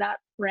sent me that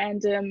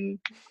random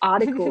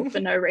article for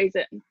no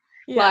reason.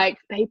 Like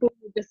people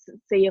will just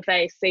see your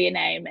face, see your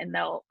name, and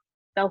they'll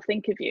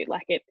think of you.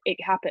 Like it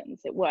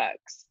happens, it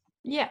works.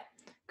 Yeah.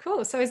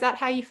 Cool. So is that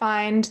how you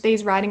find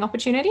these writing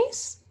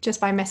opportunities?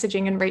 Just by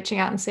messaging and reaching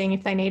out and seeing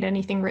if they need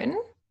anything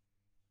written?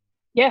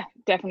 Yeah,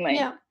 definitely.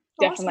 Yeah.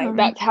 Definitely. Awesome.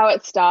 That's how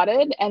it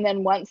started. And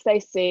then once they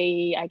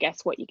see, I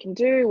guess, what you can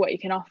do, what you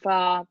can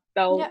offer,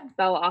 they'll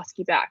ask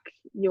you back.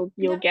 You'll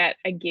get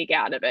a gig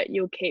out of it.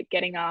 You'll keep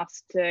getting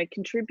asked to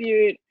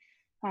contribute.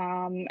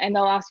 And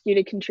they'll ask you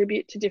to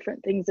contribute to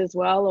different things as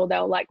well, or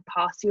they'll like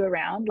pass you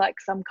around. Like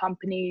some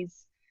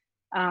companies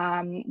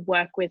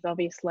work with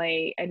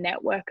obviously a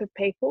network of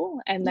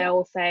people, and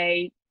they'll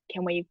say,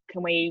 can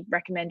we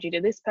recommend you to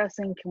this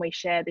person? Can we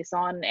share this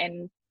on?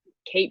 And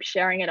keep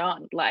sharing it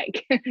on,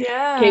 like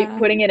keep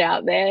putting it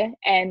out there,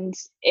 and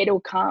it'll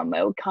come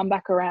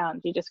back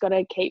around. You just got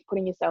to keep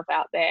putting yourself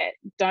out there.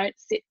 Don't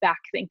sit back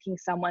thinking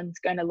someone's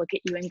going to look at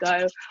you and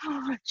go,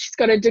 oh, she's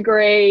got a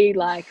degree,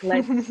 like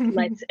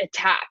let's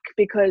attack.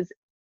 Because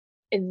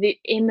in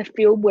the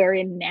field we're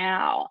in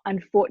now,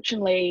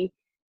 unfortunately,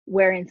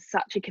 we're in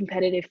such a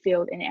competitive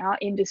field, and our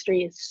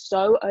industry is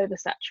so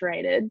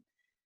oversaturated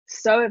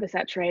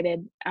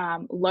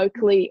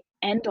locally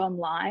and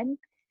online.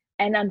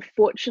 And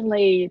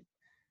unfortunately,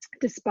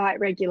 despite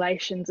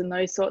regulations and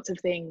those sorts of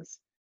things,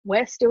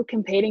 we're still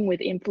competing with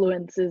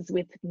influencers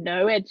with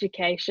no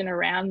education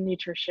around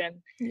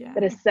nutrition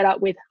that are set up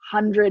with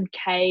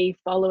 100K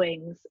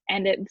followings.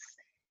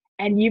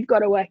 And you've got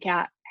to work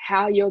out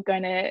how you're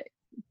going to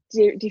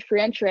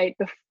differentiate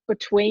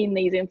between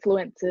these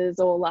influencers,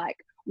 or like,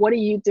 what are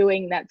you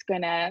doing that's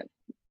going to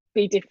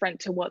be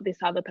different to what this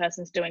other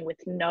person's doing with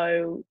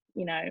no,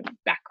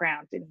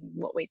 background in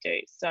what we do.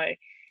 So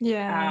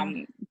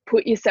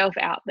put yourself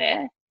out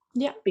there,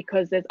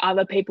 because there's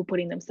other people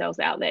putting themselves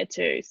out there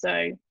too.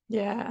 So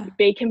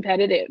be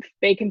competitive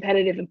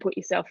and put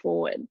yourself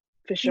forward,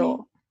 for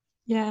sure.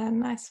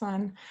 Nice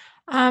one.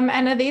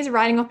 And are these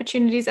writing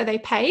opportunities, are they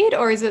paid,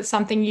 or is it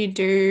something you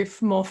do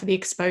more for the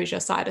exposure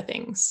side of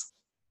things?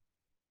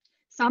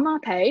 Some are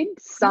paid,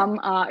 some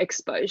are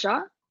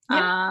exposure.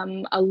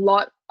 A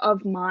lot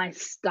of my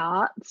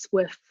starts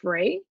were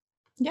free.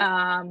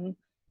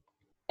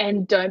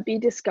 And don't be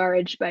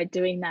discouraged by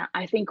doing that.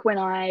 I think when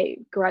I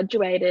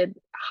graduated,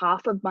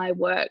 half of my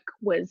work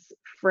was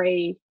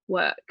free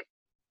work.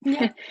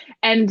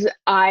 And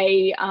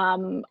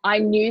I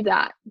knew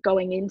that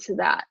going into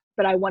that,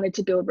 but I wanted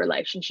to build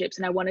relationships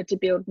and I wanted to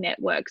build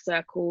network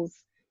circles,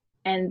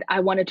 and I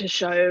wanted to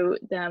show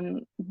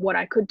them what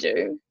I could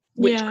do,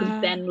 which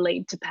could then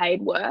lead to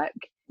paid work.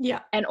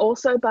 And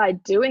also by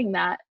doing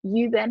that,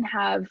 you then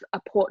have a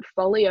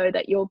portfolio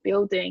that you're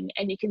building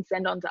and you can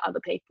send on to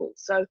other people.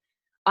 So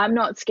I'm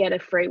not scared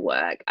of free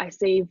work. I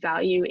see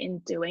value in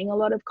doing a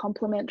lot of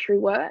complimentary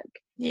work,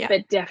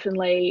 but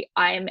definitely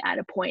I am at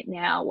a point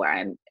now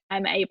where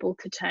I'm able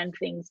to turn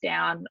things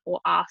down or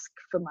ask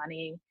for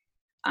money,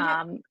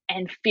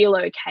 and feel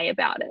okay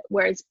about it.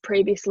 Whereas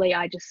previously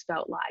I just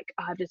felt like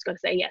I've just got to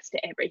say yes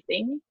to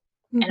everything,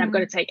 and I've got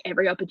to take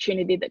every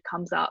opportunity that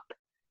comes up,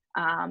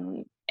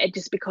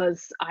 just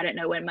because I don't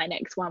know when my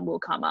next one will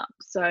come up.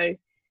 So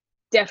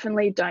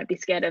definitely don't be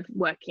scared of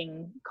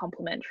working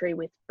complimentary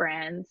with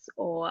brands,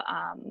 or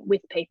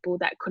with people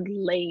that could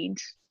lead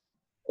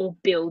or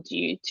build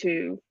you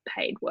to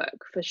paid work,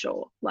 for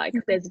sure. Like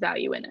there's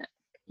value in it.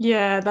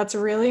 Yeah, that's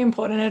really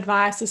important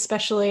advice,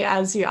 especially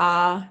as you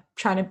are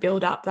trying to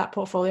build up that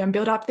portfolio and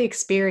build up the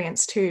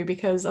experience too,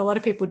 because a lot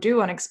of people do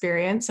want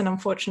experience, and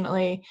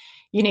unfortunately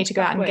you need to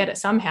go out and get it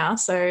somehow.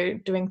 So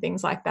doing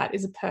things like that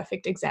is a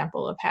perfect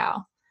example of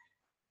how.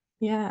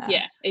 Yeah,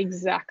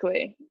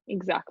 exactly.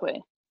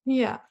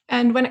 Yeah.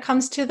 And when it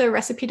comes to the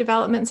recipe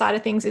development side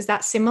of things, is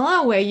that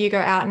similar, where you go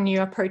out and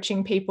you're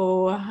approaching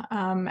people,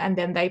 and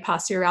then they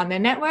pass you around their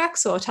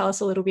networks? Or tell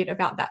us a little bit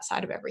about that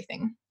side of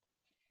everything.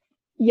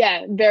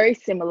 Yeah, very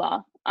similar.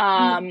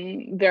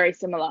 Very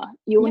similar.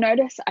 You'll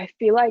notice, I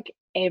feel like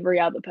every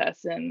other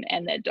person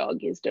and their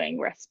dog is doing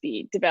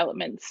recipe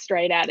development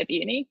straight out of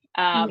uni.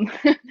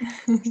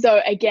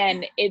 So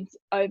again, it's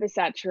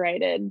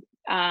oversaturated.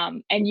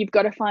 And you've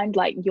got to find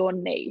like your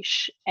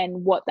niche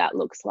and what that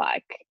looks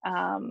like.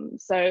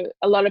 So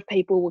a lot of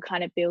people will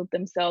kind of build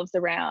themselves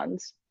around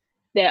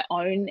their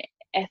own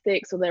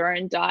ethics or their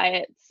own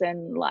diets,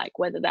 and like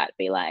whether that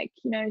be like,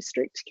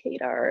 strict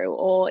keto,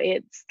 or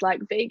it's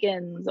like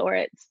vegans, or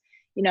it's,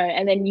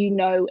 and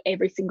then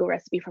every single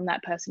recipe from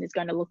that person is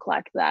going to look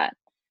like that.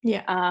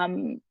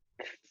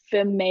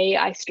 For me,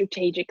 I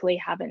strategically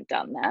haven't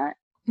done that.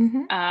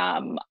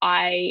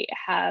 I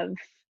have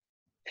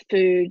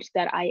food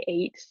that I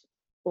eat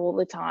all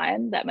the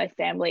time, that my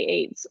family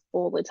eats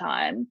all the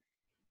time.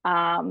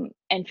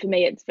 And for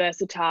me, it's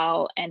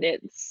versatile and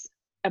it's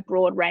a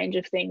broad range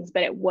of things,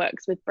 but it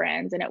works with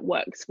brands and it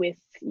works with,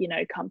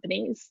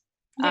 companies.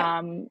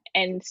 Yeah.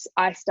 And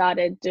I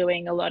started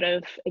doing a lot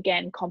of,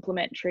 again,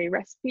 complimentary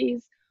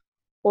recipes,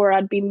 or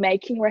I'd be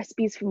making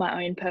recipes for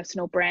my own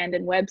personal brand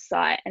and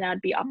website, and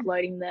I'd be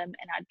uploading them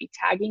and I'd be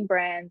tagging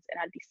brands and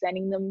I'd be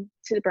sending them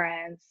to the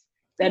brands.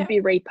 They'd Yeah.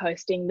 be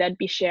reposting, they'd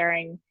be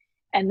sharing.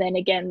 And then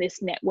again, this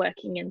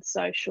networking and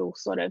social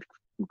sort of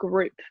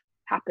group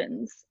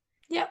happens.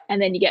 Yeah.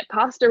 And then you get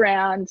passed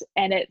around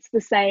and it's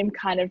the same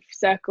kind of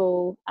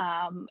circle.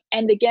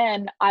 And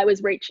again, I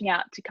was reaching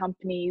out to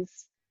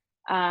companies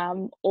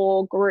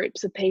or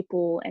groups of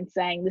people and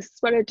saying, this is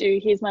what I do,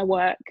 here's my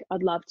work,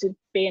 I'd love to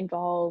be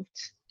involved,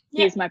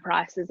 here's my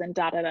prices, and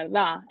da da da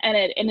da. And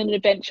it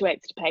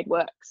eventuates to paid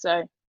work.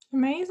 So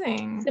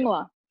Amazing.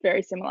 similar,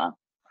 very similar.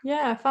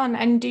 Yeah, fun.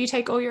 And do you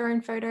take all your own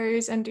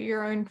photos and do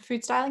your own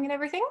food styling and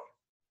everything?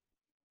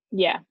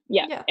 Yeah.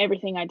 Yeah.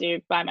 Everything I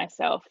do by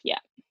myself. Yeah.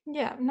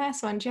 Yeah,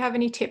 nice one. Do you have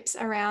any tips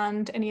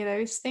around any of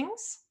those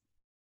things?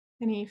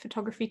 Any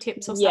photography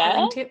tips or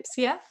styling tips?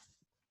 Yeah.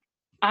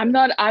 I'm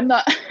not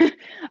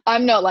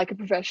I'm not like a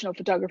professional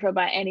photographer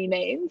by any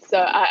means. So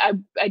I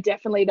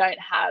definitely don't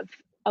have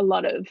a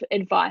lot of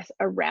advice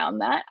around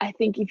that. I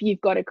think if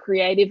you've got a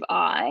creative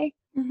eye,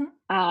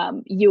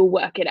 you'll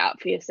work it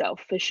out for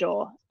yourself for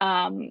sure.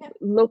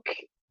 Look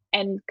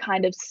and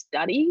kind of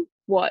study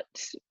what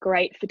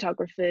great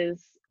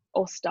photographers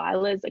or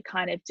stylers are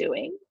kind of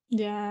doing.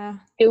 Yeah.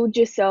 Build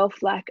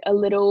yourself like a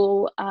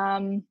little,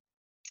 and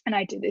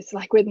I do this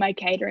like with my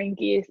catering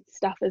gear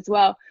stuff as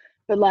well,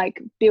 but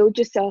like build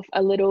yourself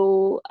a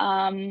little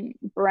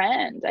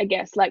brand, I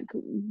guess, like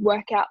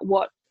work out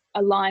what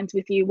aligns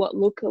with you, what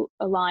look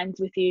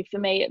aligns with you. For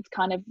me, it's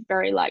kind of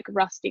very like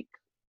rustic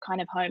kind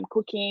of home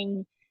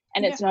cooking,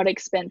 and it's not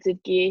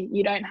expensive gear.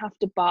 You don't have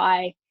to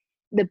buy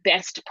the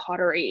best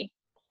pottery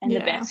and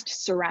the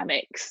best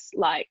ceramics.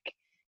 Like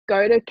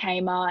go to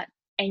Kmart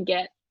and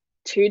get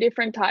 2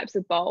 different types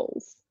of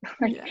bowls,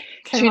 like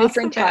 2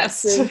 different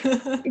types of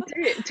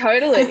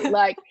totally,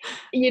 like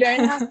you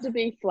don't have to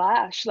be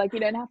flash, like you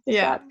don't have to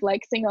start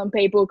flexing on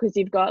people because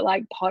you've got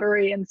like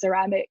pottery and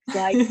ceramics.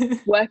 Like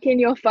work in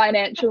your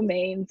financial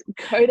means,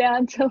 go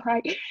down to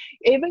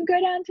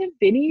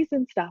Vinnie's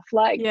and stuff,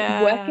 like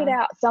work it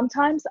out.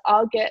 Sometimes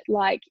I'll get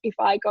like, if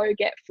I go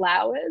get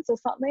flowers or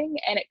something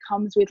and it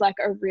comes with like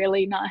a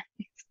really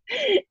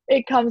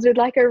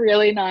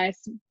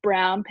nice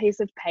brown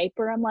piece of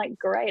paper, I'm like,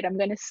 great, I'm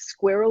going to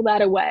squirrel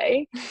that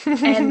away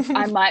and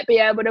I might be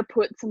able to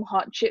put some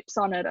hot chips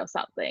on it or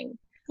something.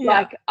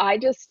 Like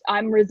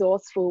I'm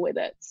resourceful with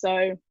it.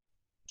 So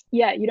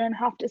yeah, you don't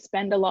have to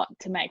spend a lot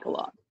to make a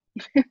lot.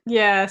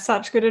 Yeah,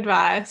 such good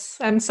advice,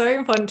 and so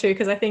important too,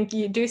 because I think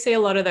you do see a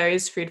lot of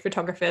those food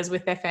photographers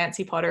with their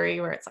fancy pottery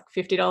where it's like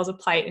 $50 a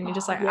plate and you're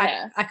just like,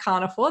 I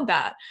can't afford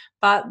that.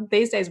 But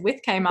these days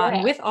with Kmart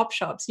and with op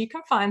shops, you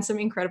can find some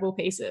incredible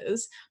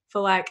pieces for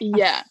like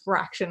a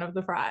fraction of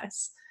the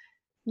price.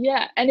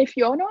 Yeah, and if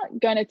you're not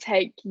going to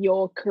take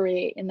your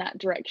career in that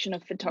direction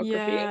of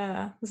photography,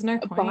 there's no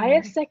point. Buy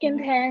a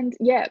secondhand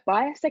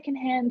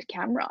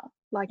camera.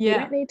 Like you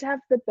don't need to have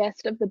the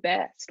best of the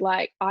best.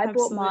 Like I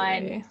bought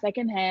mine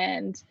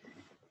secondhand,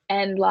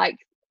 and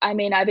like, I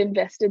mean, I've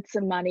invested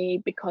some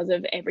money because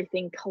of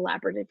everything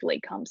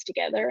collaboratively comes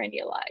together and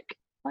you're like,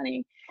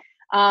 funny.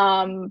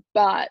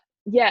 But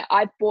yeah,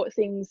 I've bought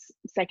things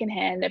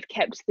secondhand. I've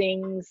kept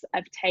things.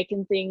 I've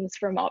taken things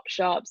from op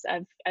shops.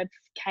 I've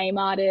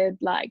Kmarted.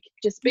 Like,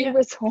 just be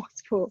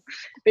resourceful.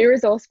 Be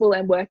resourceful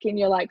and work in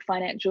your like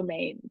financial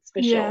means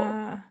for sure.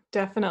 Yeah,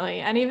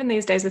 definitely. And even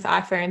these days with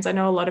iPhones, I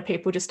know a lot of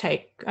people just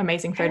take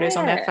amazing photos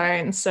on their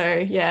phones. So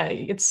yeah,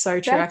 it's so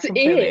true. I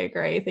completely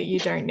agree that you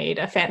don't need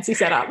a fancy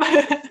setup.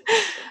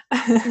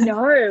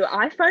 No,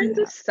 iPhones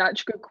are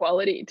such good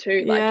quality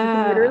too. Like you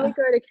can literally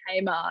go to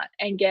Kmart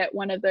and get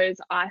one of those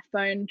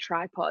iPhone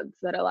tripods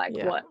that are like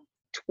what,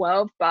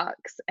 $12,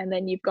 and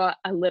then you've got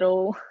a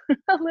little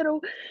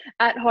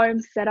at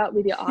home setup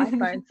with your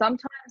iPhone.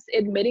 Sometimes,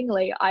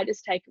 admittingly, I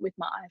just take it with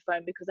my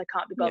iPhone because I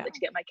can't be bothered to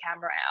get my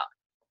camera out.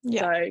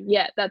 So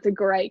yeah, that's a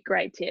great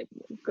tip.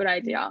 Good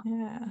idea.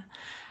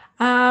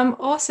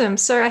 Awesome.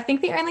 So I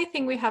think the only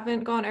thing we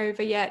haven't gone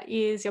over yet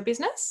is your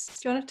business.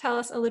 Do you want to tell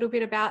us a little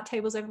bit about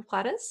Tables Over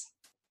Platters?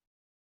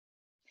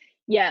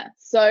 Yeah,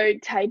 so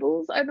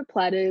Tables Over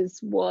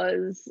Platters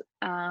was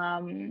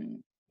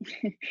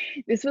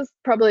this was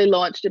probably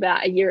launched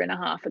about 1.5 years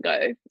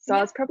ago. So I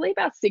was probably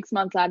about 6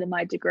 months out of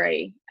my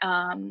degree.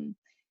 And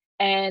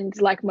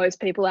like most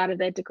people out of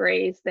their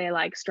degrees, they're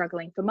like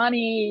struggling for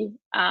money.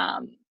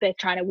 They're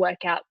trying to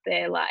work out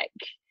their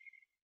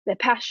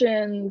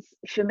passions.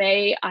 For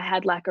me, I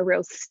had like a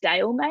real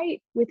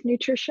stalemate with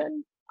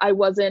nutrition. I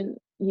wasn't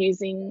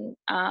using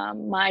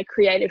my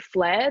creative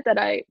flair that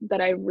I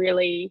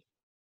really,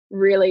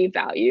 really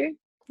value.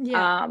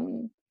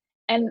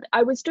 And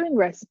I was doing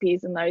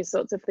recipes and those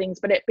sorts of things,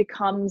 but it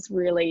becomes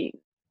really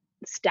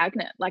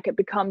stagnant. Like it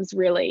becomes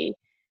really,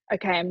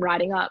 okay, I'm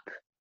writing up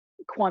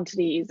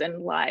quantities,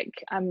 and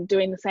like I'm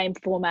doing the same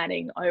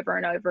formatting over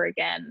and over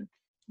again.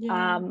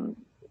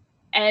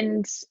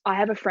 And I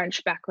have a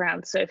French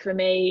background, so for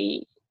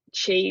me,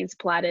 cheese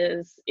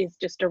platters is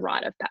just a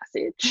rite of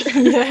passage.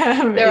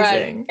 Yeah,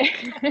 amazing.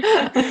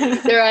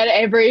 they're at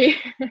every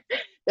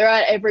they're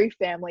at every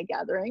family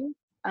gathering.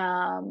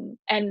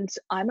 And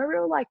I'm a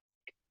real like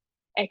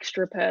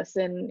extra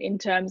person in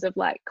terms of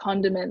like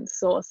condiments,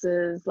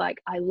 sauces.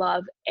 Like I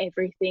love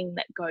everything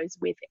that goes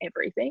with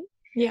everything.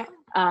 Yeah.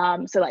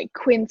 So like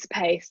quince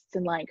pastes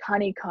and like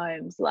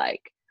honeycombs,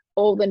 like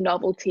all the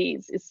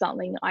novelties is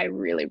something I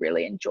really,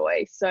 really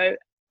enjoy. So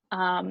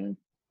for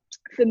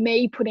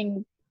me,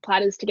 putting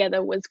platters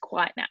together was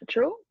quite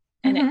natural,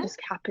 and it just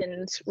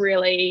happened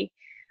really.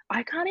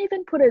 I can't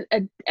even put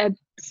a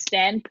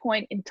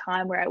standpoint in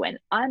time where I went,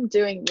 I'm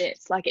doing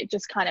this. Like it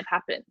just kind of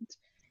happened.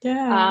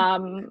 Yeah.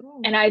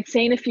 And I'd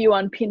seen a few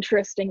on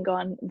Pinterest and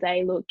gone,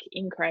 they look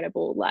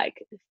incredible.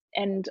 Like,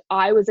 and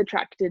I was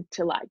attracted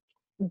to like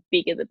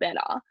bigger the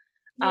better.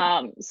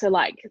 So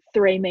like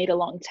 3-meter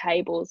long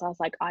tables, I was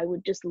like, I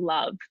would just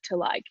love to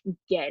like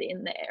get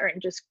in there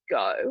and just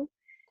go.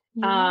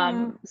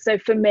 So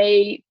for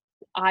me,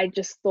 I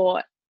just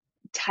thought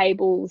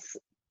tables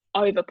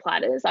over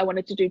platters. I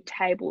wanted to do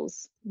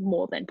tables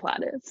more than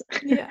platters.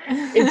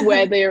 Is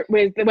where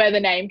the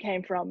name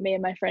came from. Me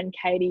and my friend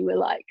Katie were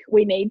like,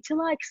 we need to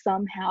like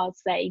somehow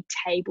say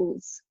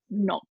tables,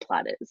 not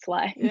platters.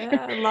 Like,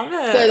 I love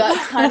it. So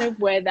that's kind of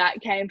where that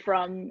came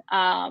from.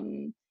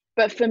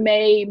 But for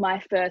me,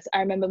 I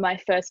remember my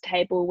first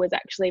table was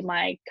actually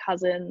my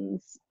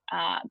cousin's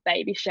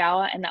baby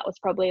shower, and that was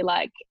probably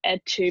like a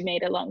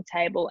 2-meter long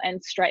table.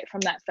 And straight from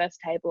that first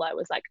table, I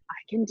was like,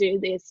 I can do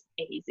this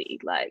easy.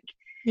 Like,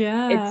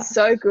 it's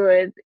so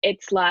good.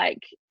 It's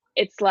like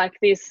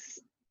this,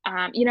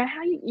 you know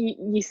how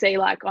you see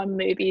like on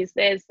movies,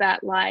 there's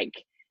that like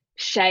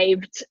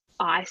shaved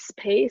ice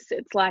piece.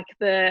 It's like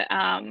the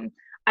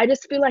I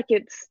just feel like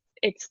it's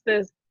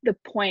the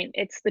point,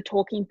 it's the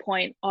talking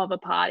point of a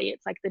party.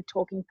 It's like the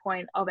talking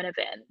point of an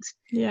event.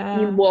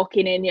 You walk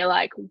in and you're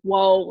like,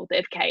 whoa,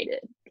 they've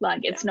catered.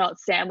 Like it's not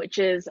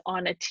sandwiches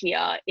on a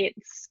tier.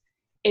 It's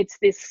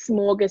this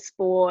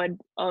smorgasbord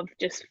of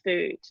just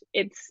food.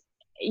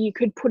 You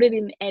could put it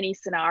in any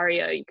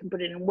scenario. You can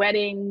put it in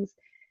weddings,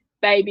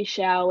 baby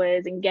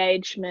showers,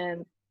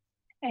 engagement,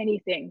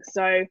 anything.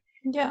 So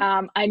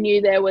I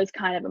knew there was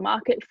kind of a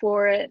market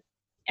for it,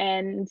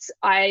 and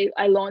I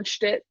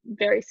launched it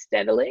very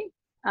steadily.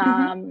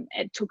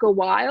 It took a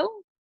while,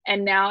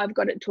 and now I've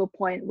got it to a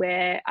point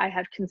where I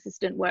have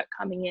consistent work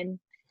coming in,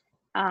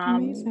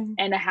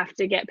 and I have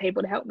to get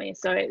people to help me.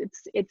 So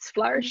it's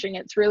flourishing.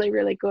 It's really,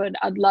 really good.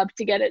 I'd love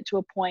to get it to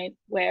a point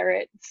where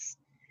it's,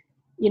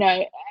 you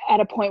know, at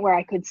a point where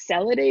I could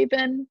sell it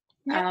even.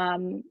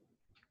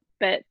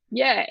 But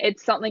yeah,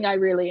 it's something I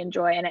really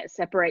enjoy, and it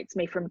separates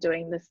me from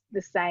doing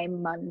the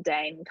same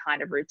mundane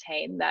kind of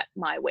routine that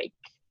my week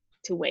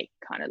to week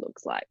kind of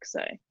looks like.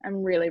 So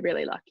I'm really,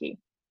 really lucky.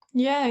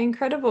 Yeah,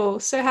 incredible.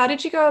 So how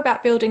did you go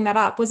about building that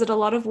up? Was it a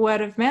lot of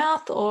word of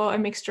mouth or a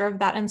mixture of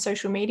that and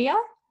social media?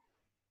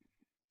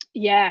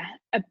 Yeah,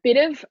 a bit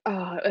of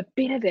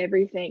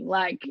everything.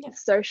 Like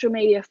social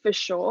media for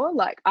sure.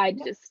 Like I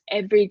just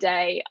every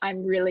day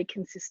I'm really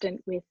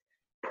consistent with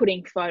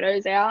putting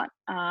photos out,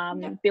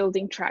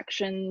 building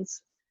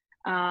tractions.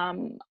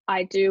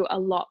 I do a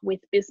lot with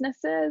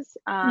businesses.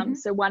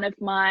 So one of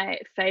my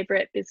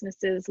favorite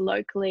businesses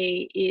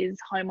locally is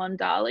Home on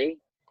Darley.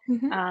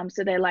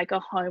 So they're like a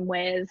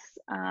homewares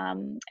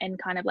and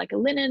kind of like a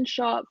linen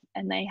shop,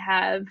 and they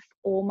have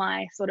all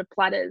my sort of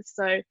platters.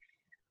 So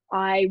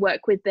I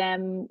work with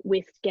them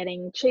with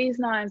getting cheese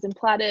knives and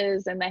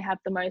platters, and they have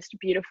the most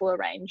beautiful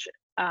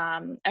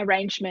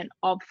arrangement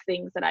of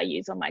things that I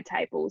use on my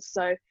tables.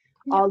 So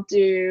I'll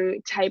do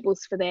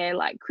tables for their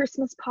like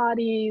Christmas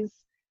parties,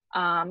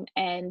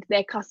 and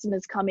their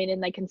customers come in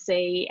and they can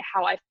see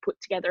how I've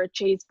put together a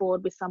cheese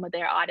board with some of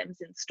their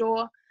items in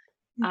store.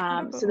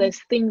 So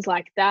there's things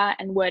like that,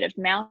 and word of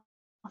mouth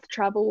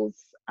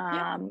travels.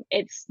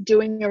 It's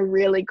doing a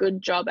really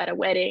good job at a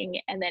wedding,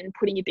 and then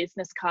putting your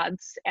business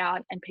cards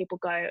out, and people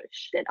go,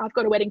 shit, I've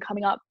got a wedding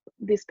coming up.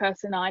 This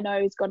person I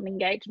know has got an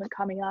engagement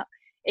coming up.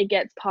 It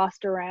gets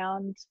passed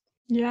around.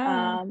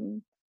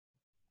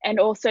 And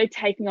also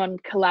taking on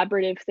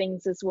collaborative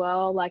things as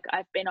well. Like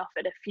I've been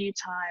offered a few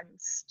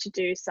times to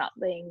do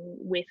something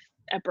with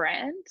a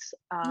brand,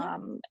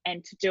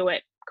 and to do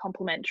it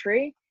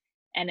complimentary,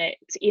 and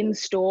it's in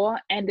store,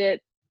 and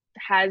it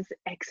has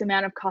X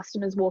amount of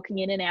customers walking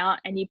in and out,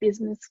 and your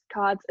business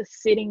cards are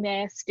sitting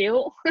there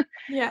still.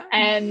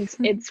 And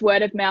it's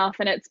word of mouth,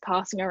 and it's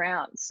passing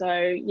around. So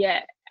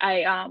I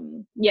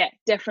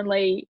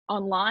definitely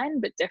online,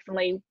 but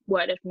definitely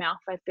word of mouth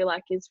I feel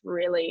like is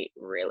really,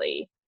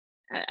 really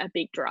a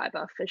big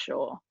driver for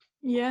sure.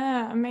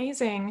 Yeah,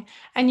 amazing.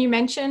 And you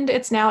mentioned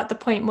it's now at the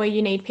point where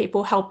you need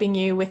people helping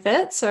you with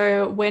it.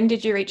 So when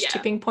did you reach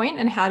tipping point,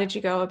 and how did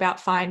you go about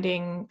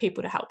finding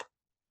people to help?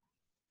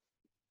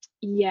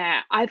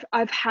 Yeah,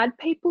 I've had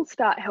people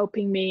start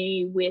helping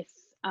me with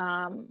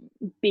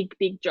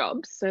big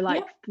jobs. So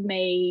like for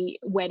me,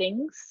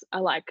 weddings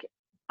are like,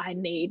 I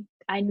need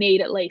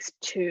at least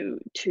two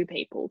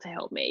people to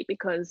help me,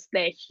 because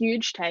they're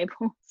huge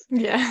tables.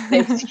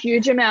 There's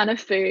huge amount of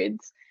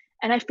foods.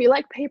 And I feel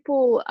like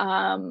people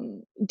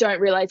don't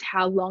realize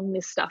how long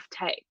this stuff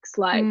takes.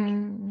 Like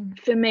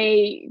for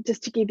me,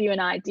 just to give you an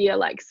idea,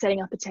 like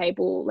setting up a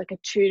table, like a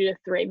 2 to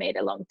 3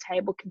 meter long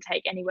table, can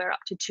take anywhere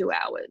up to 2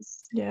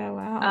 hours. Yeah,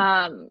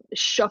 wow.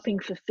 Shopping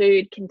for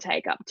food can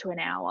take up to an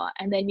hour.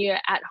 And then you're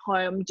at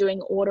home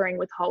doing ordering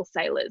with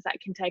wholesalers,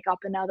 that can take up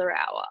another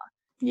hour.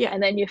 Yeah.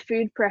 And then you're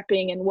food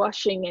prepping and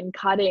washing and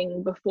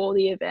cutting before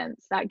the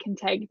events, that can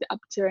take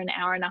up to an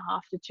hour and a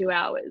half to 2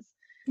 hours.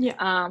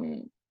 Yeah.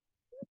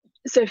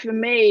 So for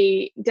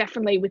me,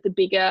 definitely with the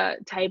bigger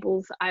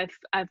tables, I've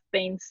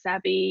been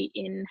savvy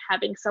in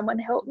having someone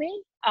help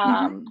me.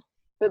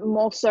 But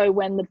more so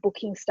when the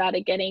booking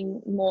started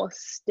getting more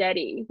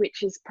steady, which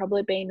has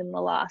probably been in the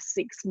last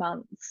 6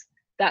 months,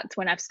 that's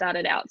when I've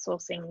started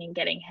outsourcing and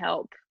getting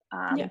help.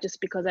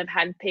 Just because I've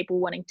had people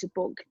wanting to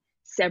book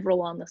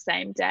several on the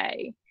same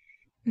day.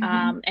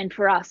 And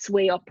for us,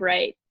 we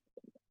operate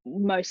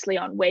mostly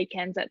on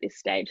weekends at this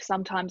stage.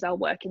 Sometimes I'll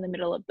work in the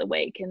middle of the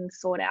week and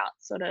sort out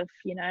sort of,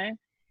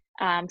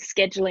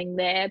 scheduling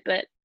there.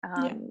 But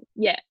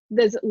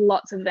there's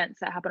lots of events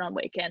that happen on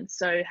weekends.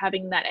 So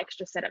having that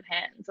extra set of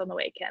hands on the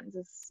weekends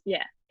is,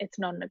 it's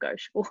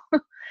non-negotiable.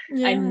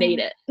 I need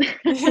it.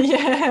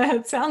 Yeah,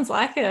 it sounds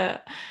like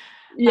it.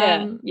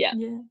 Yeah.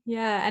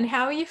 And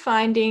how are you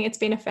finding it's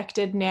been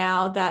affected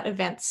now that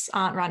events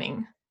aren't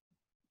running?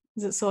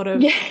 Is it sort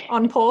of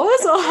on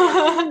pause,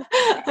 or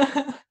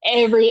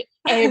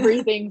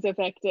everything's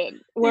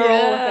affected? We're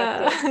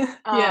all affected.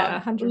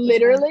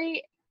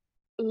 100%.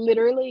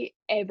 Literally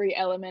every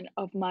element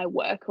of my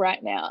work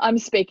right now. I'm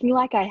speaking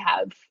like I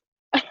have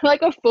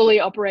like a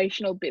fully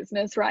operational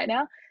business right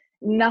now.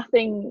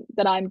 Nothing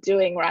that I'm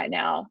doing right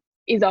now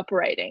is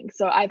operating.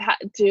 So I've had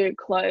to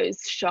close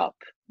shop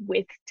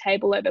with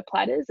table over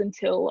platters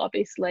until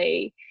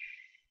obviously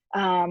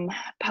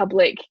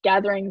public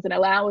gatherings and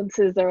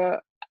allowances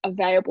are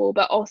available,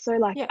 but also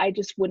I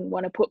just wouldn't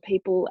want to put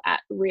people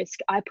at risk.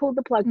 I pulled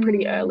the plug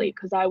pretty early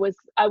because I was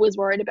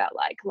worried about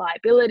like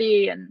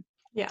liability, and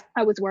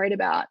I was worried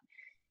about,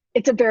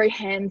 it's a very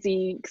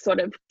handsy sort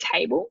of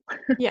table.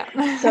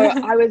 So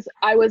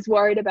I was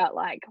worried about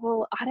like,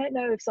 well, I don't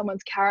know if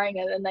someone's carrying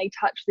it and they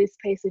touch this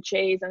piece of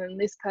cheese and then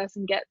this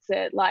person gets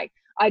it. Like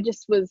I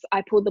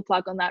pulled the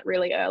plug on that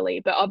really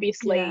early, but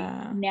obviously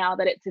now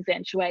that it's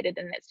eventuated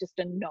and it's just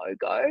a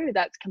no-go,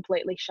 that's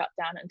completely shut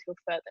down until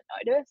further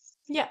notice.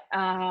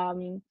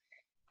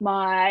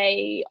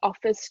 My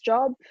office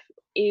job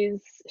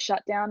is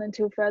shut down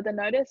until further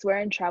notice. We're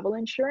in travel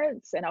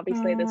insurance, and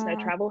obviously there's no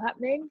travel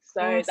happening.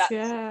 So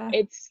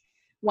it's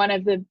one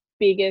of the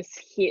biggest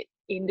hit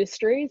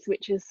industries,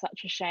 which is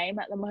such a shame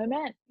at the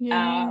moment.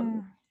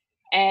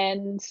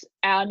 And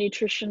our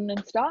nutrition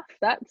and stuff,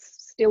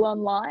 that's still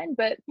online,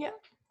 but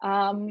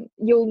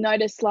you'll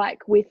notice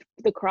like with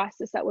the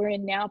crisis that we're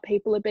in now,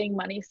 people are being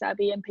money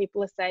savvy and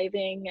people are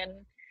saving, and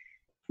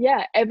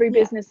every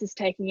business is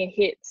taking a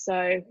hit.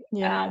 So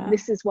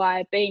this is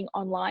why being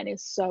online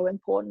is so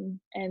important,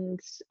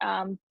 and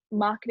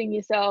marketing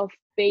yourself,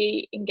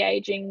 be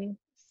engaging,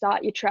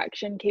 start your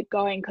traction, keep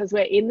going, because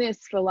we're in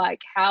this for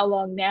like how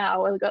long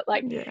now? We've got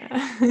like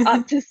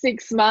up to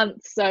 6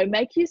 months. So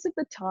make use of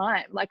the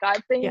time. Like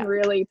I've been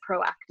really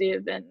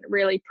proactive and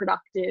really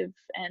productive,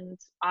 and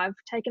I've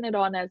taken it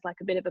on as like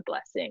a bit of a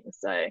blessing.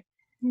 So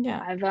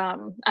I've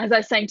as I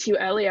was saying to you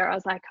earlier, I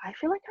was like, I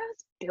feel like I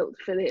was built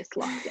for this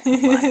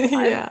lockdown.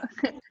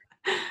 Like,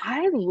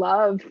 I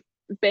love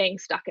being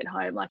stuck at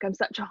home. Like I'm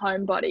such a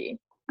homebody.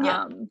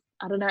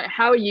 I don't know,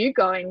 how are you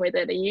going with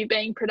it? Are you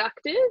being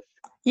productive?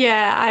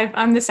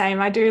 I'm the same.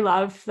 I do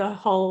love the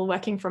whole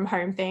working from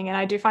home thing, and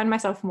I do find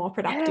myself more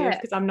productive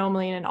because I'm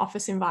normally in an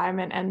office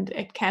environment and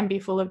it can be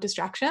full of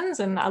distractions,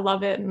 and I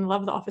love it and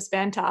love the office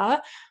banter.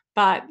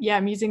 But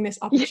I'm using this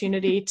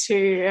opportunity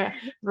to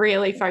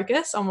really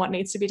focus on what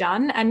needs to be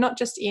done, and not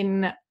just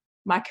in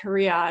my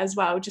career as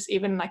well, just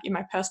even like in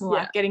my personal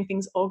life, getting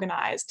things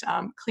organized,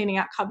 cleaning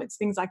out cupboards,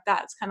 things like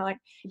that. It's kind of like,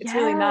 it's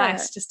really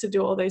nice just to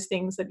do all those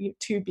things that you're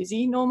too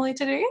busy normally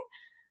to do.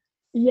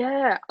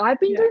 I've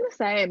been doing the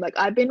same. Like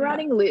I've been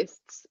writing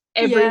lists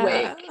every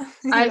week.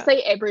 I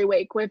say every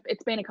week.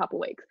 It's been a couple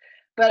weeks,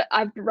 but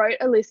I've wrote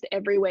a list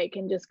every week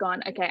and just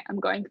gone, okay, I'm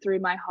going through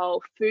my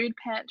whole food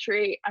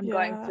pantry. I'm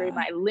going through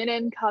my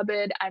linen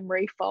cupboard. I'm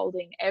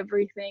refolding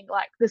everything,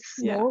 like the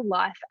small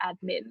life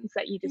admins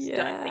that you just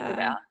don't think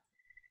about.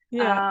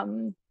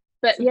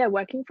 But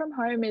working from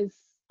home is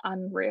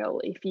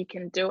unreal if you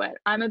can do it.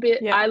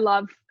 I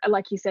love,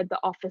 like you said, the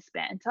office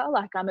banter.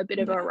 Like I'm a bit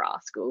of a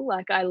rascal.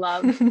 Like I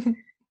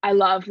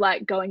love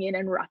like going in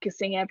and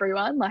ruckusing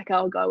everyone. Like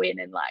I'll go in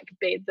and like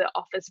be the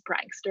office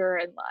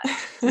prankster and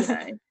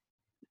like,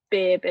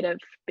 be a bit of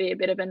a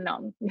bit of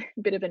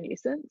a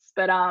nuisance.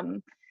 But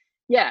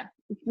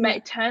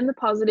turn the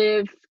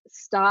positive,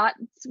 start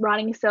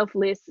writing yourself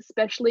lists,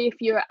 especially if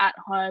you're at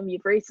home,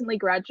 you've recently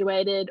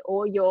graduated,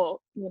 or you're,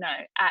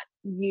 at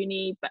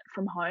uni but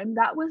from home.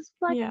 That was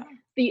like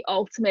the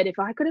ultimate. If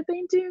I could have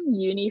been doing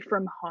uni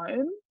from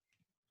home,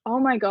 oh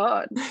my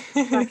God,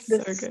 like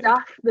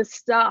the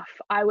stuff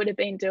I would have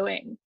been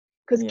doing,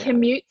 because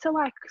commutes are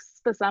like,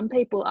 for some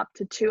people, up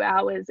to 2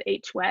 hours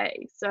each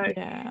way. So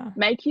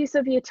make use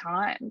of your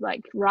time,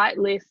 like write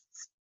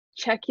lists,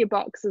 check your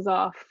boxes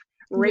off,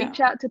 reach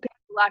out to people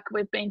like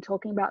we've been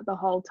talking about the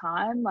whole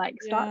time,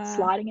 like start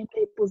sliding in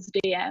people's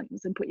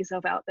DMs and put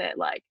yourself out there,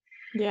 like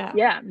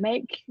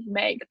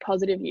make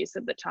positive use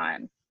of the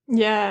time.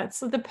 Yeah,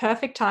 it's the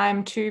perfect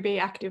time to be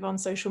active on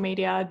social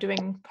media,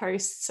 doing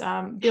posts,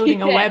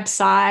 building a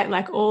website,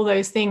 like all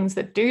those things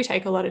that do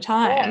take a lot of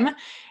time.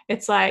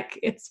 It's like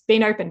it's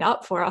been opened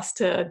up for us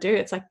to do.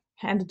 It's like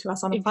handed to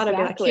us on a platter, be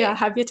like, here,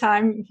 have your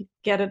time,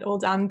 get it all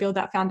done, build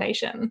that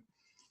foundation.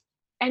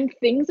 And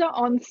things are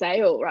on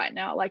sale right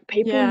now. Like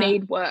people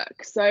need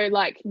work. So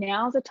like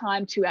now's the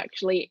time to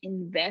actually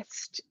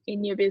invest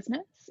in your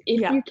business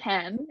if you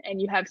can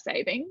and you have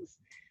savings.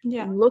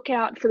 Look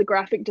out for the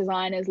graphic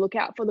designers, look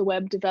out for the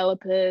web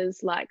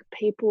developers. Like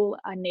people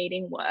are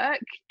needing work,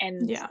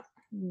 and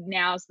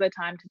now's the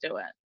time to do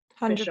it.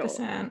 100%.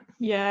 Sure.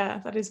 Yeah,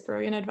 that is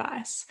brilliant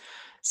advice.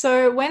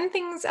 So when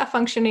things are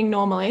functioning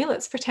normally,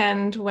 let's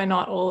pretend we're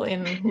not all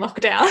in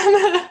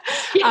lockdown.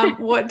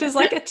 What does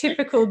like a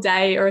typical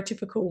day or a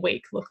typical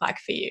week look like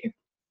for you?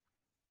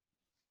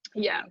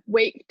 Yeah,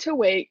 week to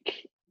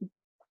week,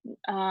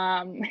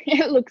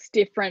 it looks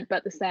different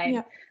but the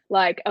same.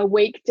 Like a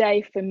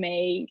weekday for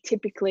me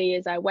typically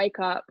is I wake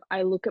up,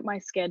 I look at my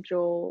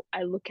schedule,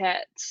 I look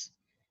at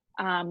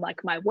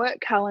like my work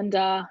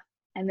calendar,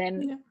 and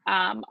then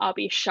I'll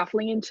be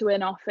shuffling into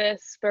an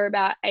office for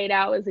about 8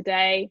 hours a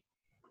day,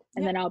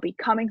 and then I'll be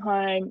coming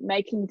home,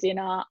 making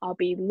dinner, I'll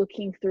be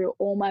looking through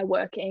all my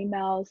work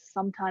emails.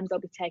 Sometimes I'll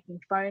be taking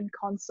phone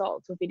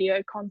consults or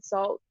video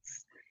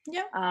consults.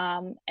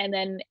 And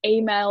then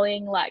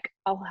emailing, like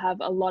I'll have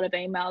a lot of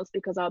emails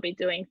because I'll be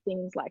doing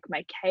things like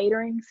my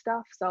catering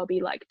stuff. So I'll be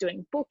like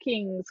doing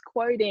bookings,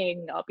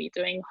 quoting, I'll be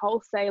doing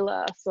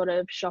wholesaler sort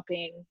of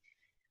shopping.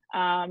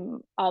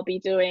 I'll be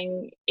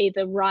doing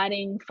either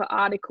writing for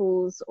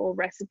articles or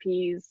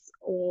recipes,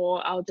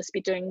 or I'll just be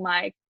doing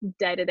my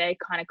day-to-day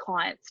kind of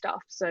client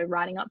stuff. So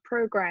writing up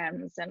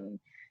programs and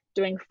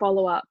doing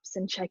follow-ups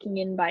and checking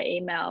in by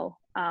email.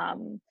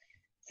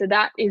 So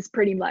that is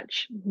pretty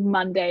much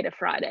Monday to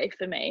Friday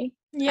for me.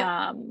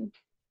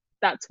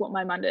 That's what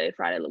my Monday to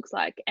Friday looks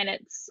like. And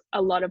it's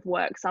a lot of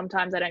work.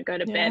 Sometimes I don't go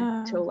to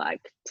bed till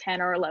like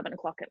 10 or 11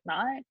 o'clock at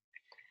night.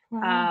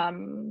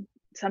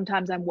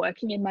 Sometimes I'm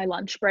working in my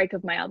lunch break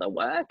of my other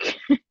work.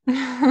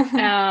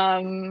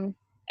 And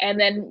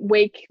then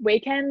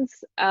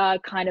weekends are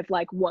kind of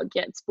like what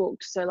gets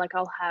booked. So like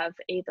I'll have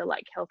either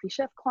like Healthy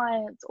Chef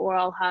clients, or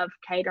I'll have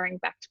catering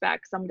back to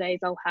back. Some days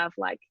I'll have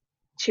like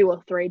 2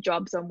 or 3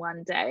 jobs on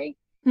one day.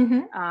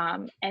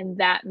 And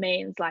that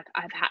means like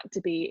I've had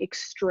to be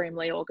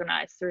extremely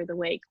organized through the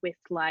week with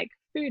like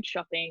food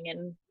shopping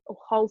and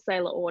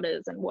wholesaler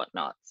orders and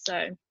whatnot.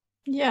 So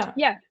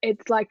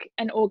it's like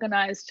an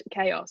organized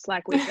chaos,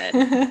 like we said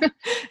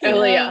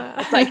earlier.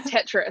 It's like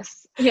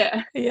Tetris.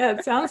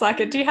 It sounds like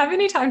it. Do you have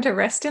any time to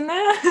rest in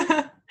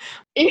there?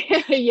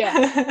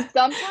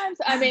 Sometimes,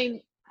 I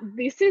mean,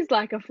 this is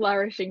like a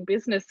flourishing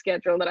business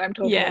schedule that I'm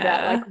talking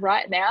about. Like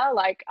right now,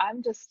 like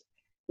I'm just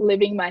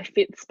living my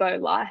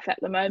Fitspo life at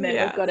the moment.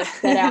 We've got a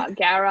set out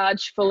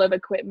garage full of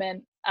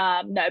equipment.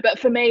 No, but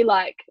for me,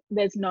 like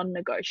there's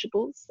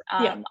non-negotiables.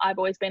 I've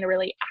always been a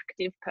really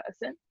active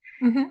person.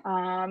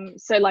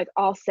 So like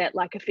I'll set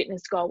like a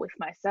fitness goal with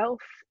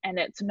myself, and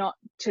it's not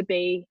to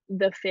be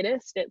the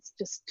fittest, it's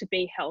just to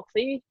be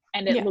healthy.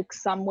 And it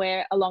looks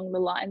somewhere along the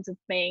lines of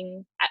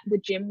being at the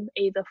gym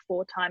either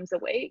 4 times a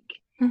week.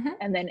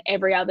 And then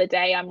every other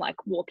day I'm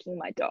like walking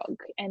my dog,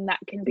 and that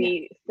can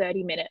be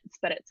 30 minutes,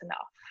 but it's enough.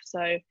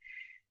 So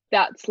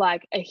that's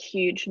like a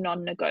huge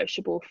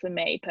non-negotiable for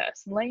me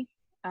personally.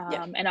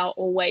 And I'll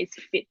always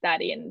fit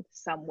that in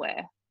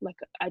somewhere. Like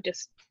I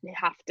just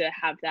have to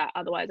have that,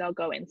 otherwise I'll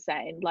go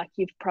insane. Like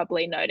you've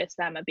probably noticed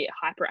I'm a bit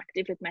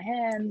hyperactive with my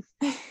hands.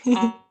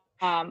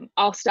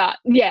 I'll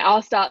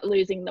start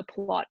losing the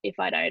plot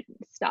if I don't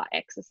start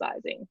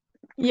exercising.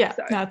 So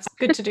it's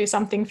good to do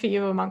something for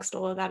you amongst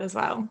all of that as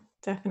well.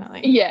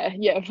 Definitely.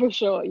 Yeah, for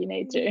sure. You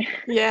need to.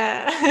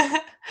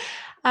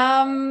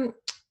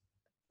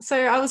 So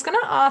I was going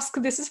to ask,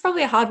 this is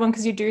probably a hard one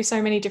because you do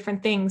so many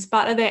different things,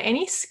 but are there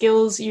any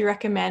skills you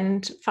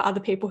recommend for other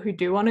people who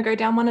do want to go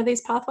down one of these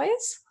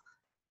pathways?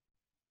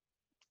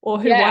 Or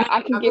who want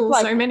to juggle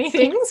like so many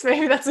things?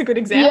 Maybe that's a good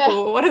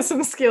example. What are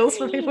some skills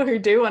for people who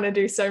do want to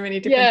do so many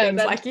different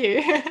things like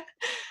you?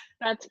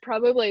 That's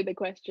probably the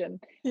question.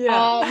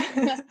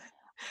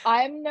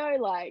 I'm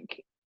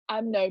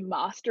no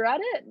master at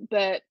it,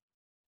 but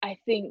I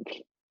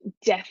think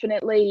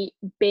definitely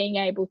being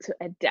able to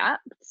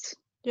adapt,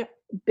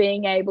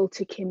 being able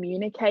to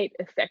communicate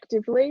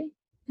effectively,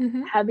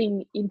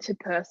 having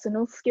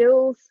interpersonal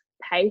skills,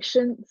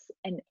 patience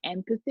and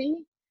empathy.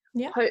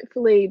 Yeah.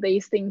 Hopefully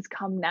these things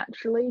come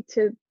naturally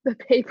to the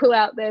people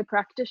out there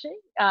practicing.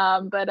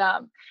 But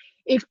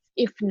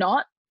if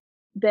not,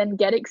 then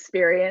get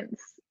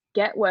experience,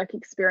 get work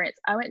experience.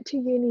 I went to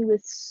uni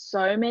with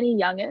so many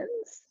youngins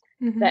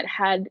that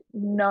had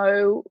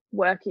no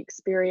work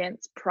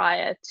experience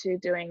prior to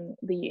doing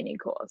the uni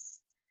course.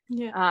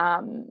 Yeah.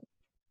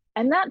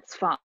 And that's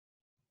fun.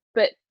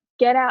 But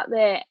get out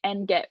there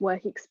and get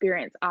work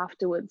experience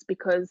afterwards,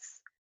 because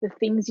the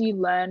things you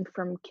learn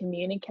from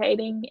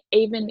communicating,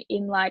 even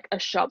in like a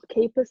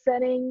shopkeeper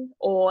setting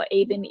or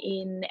even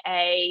in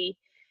a,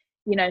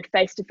 you know,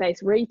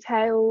 face-to-face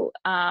retail,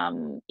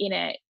 in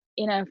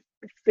a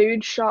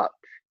food shop,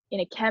 in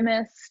a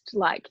chemist,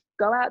 like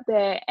go out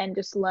there and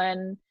just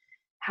learn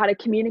how to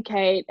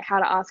communicate, how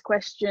to ask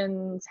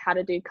questions, how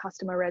to do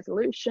customer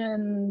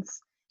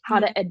resolutions, how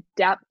to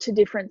adapt to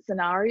different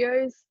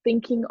scenarios.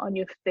 Thinking on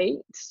your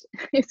feet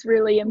is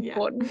really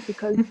important,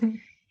 because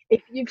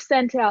if you've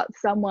sent out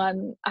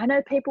someone, I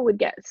know people would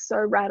get so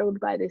rattled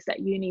by this at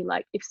uni,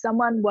 like if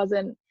someone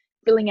wasn't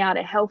filling out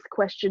a health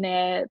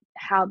questionnaire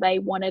how they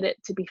wanted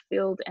it to be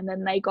filled, and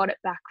then they got it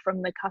back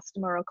from the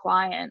customer or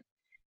client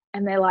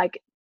and they're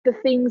like, the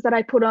things that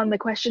I put on the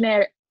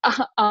questionnaire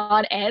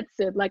aren't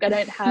answered, like I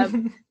don't have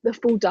the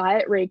full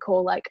diet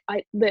recall, like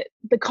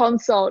the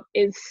consult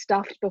is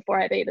stuffed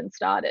before I've even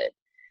started.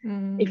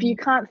 If you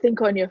can't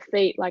think on your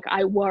feet, like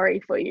I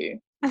worry for you.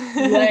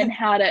 learn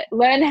how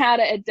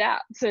to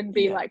adapt and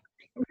be like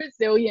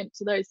resilient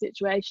to those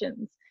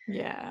situations.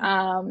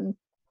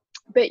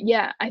 But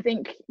yeah, I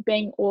think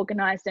being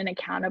organized and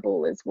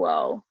accountable as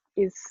well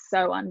is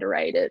so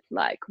underrated.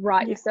 Like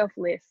write yourself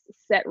lists,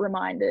 set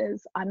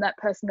reminders. I'm that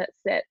person that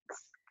sets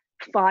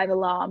 5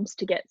 alarms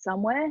to get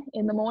somewhere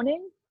in the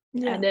morning.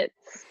 And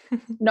it's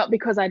not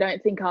because I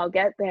don't think I'll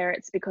get there,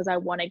 it's because I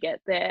want to get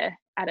there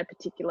at a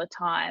particular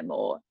time,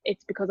 or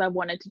it's because I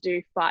wanted to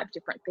do 5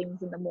 different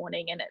things in the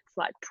morning and it's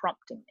like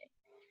prompting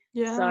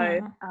me.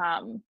 So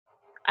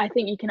I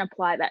think you can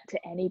apply that to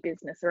any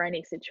business or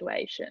any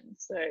situation.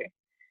 So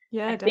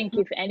I think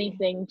if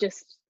anything,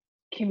 just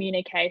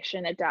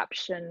communication,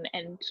 adaptation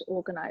and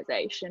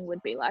organization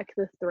would be like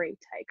the 3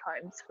 take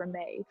homes from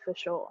me for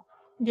sure.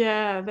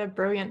 Yeah, they're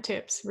brilliant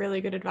tips,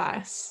 really good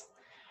advice.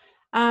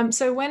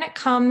 So when it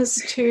comes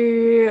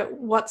to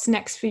what's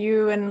next for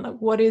you and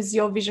what is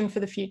your vision for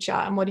the future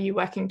and what are you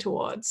working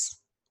towards?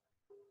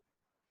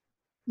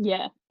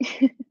 Yeah.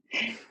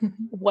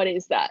 What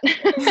is that?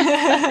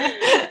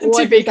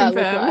 To be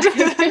confirmed.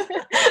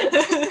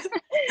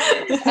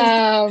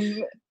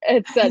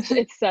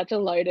 It's such a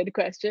loaded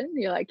question.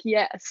 You're like,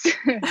 yes,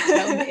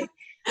 tell me.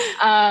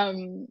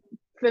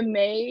 For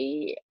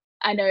me,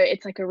 I know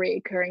it's like a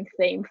reoccurring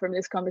theme from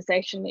this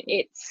conversation.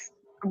 It's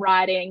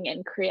writing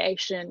and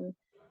creation.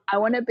 I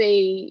want to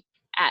be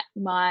at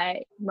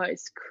my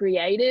most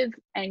creative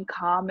and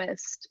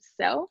calmest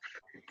self.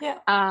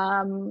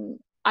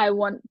 I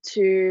want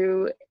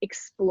to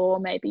explore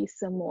maybe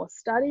some more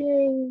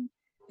studying.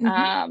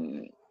 I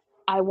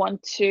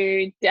want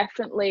to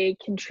definitely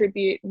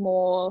contribute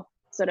more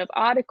sort of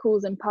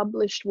articles and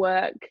published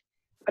work,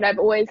 but I've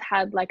always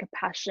had like a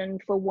passion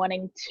for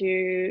wanting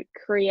to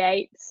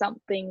create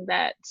something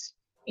that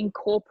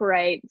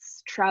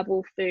incorporates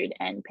travel, food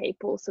and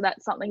people. So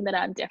that's something that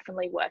I'm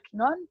definitely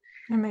working on.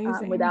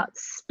 Amazing. Without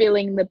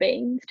spilling the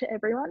beans to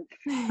everyone.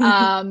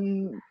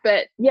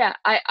 But yeah,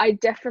 I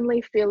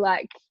definitely feel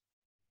like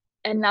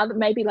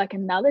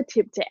another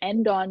tip to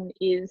end on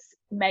is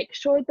make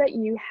sure that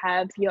you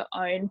have your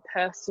own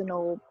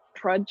personal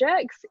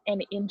projects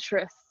and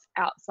interests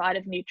outside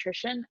of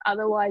nutrition.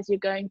 Otherwise you're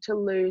going to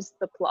lose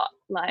the plot.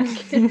 Like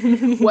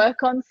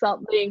work on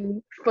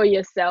something for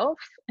yourself.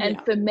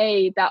 And for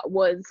me, that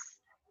was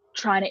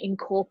trying to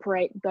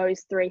incorporate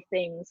those 3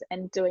 things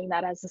and doing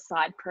that as a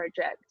side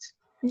project.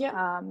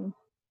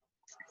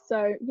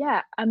 So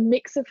yeah, a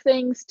mix of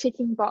things,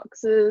 ticking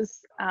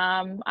boxes.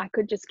 I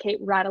could just keep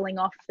rattling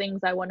off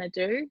things I want to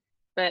do,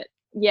 but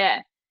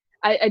yeah,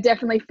 I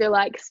definitely feel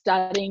like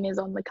studying is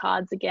on the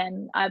cards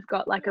again. I've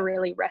got like a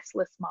really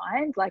restless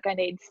mind, like I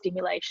need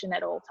stimulation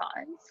at all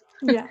times.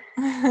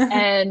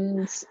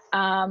 And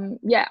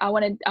I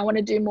want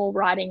to do more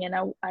writing, and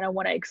I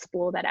want to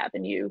explore that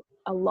avenue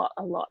a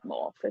lot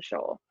more for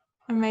sure.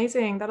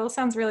 Amazing. That all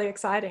sounds really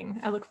exciting.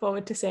 I look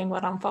forward to seeing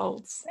what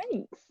unfolds.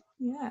 Thanks.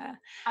 Yeah.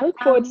 I look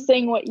forward to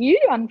seeing what you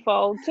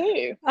unfold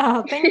too.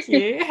 Oh, thank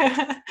you.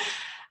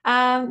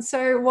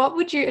 So what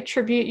would you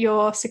attribute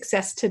your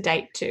success to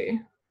date to?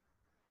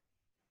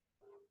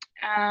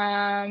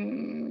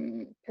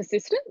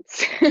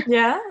 Persistence.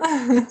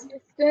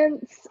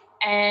 Persistence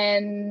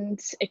and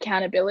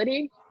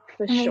accountability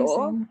for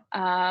sure.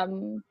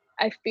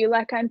 I feel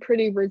like I'm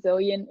pretty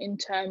resilient in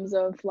terms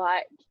of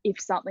like,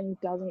 if something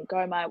doesn't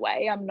go my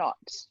way, I'm not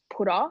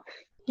put off.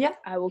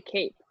 I will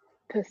keep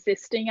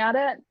persisting at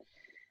it.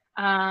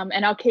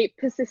 And I'll keep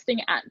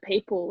persisting at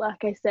people.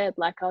 Like I said,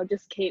 like I'll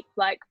just keep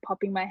like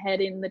popping my head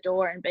in the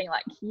door and being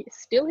like,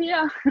 still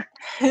here,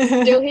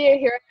 still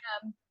here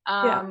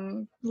I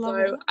am.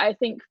 So I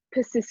think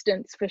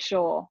persistence for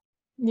sure.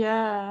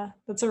 Yeah,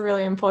 that's a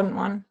really important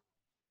one.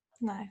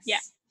 Yeah,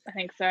 Nice. I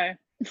think so.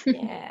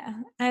 Yeah.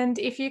 And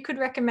if you could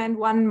recommend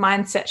one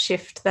mindset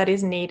shift that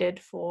is needed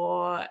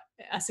for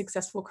a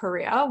successful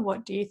career,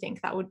 what do you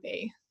think that would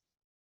be?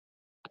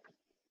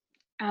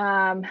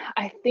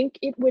 I think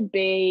it would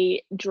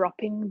be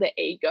dropping the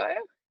ego.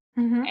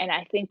 Mm-hmm. And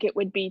I think it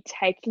would be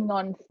taking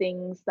on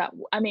things that,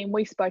 I mean,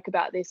 we spoke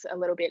about this a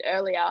little bit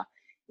earlier,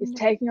 is Yeah.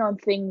 taking on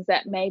things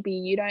that maybe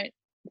you don't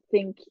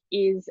think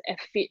is a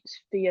fit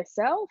for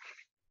yourself,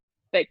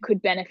 but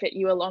could benefit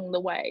you along the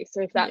way.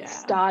 So if that's Yeah.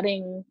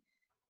 starting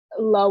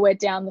lower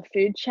down the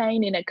food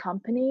chain in a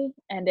company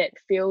and it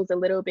feels a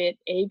little bit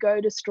ego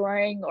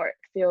destroying, or it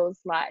feels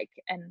like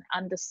an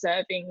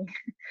underserving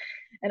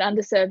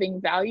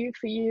value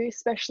for you,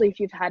 especially if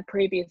you've had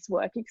previous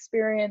work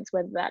experience,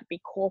 whether that be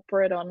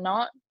corporate or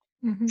not,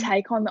 Mm-hmm.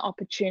 take on the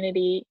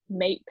opportunity,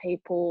 meet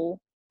people,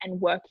 and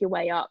work your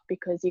way up,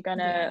 because you're going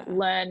to Yeah.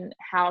 learn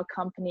how a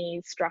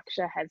company's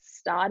structure has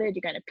started.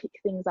 You're going to pick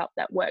things up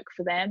that work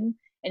for them,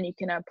 and you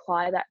can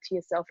apply that to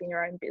yourself in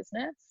your own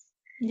business.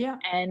 Yeah.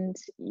 And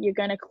you're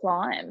going to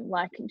climb,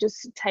 like,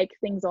 just take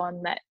things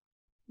on that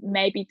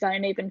maybe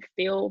don't even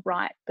feel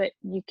right, but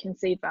you can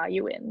see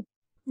value in.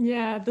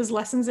 Yeah, there's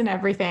lessons in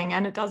everything,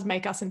 and it does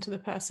make us into the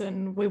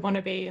person we want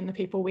to be and the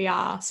people we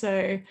are.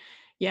 So,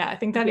 yeah, I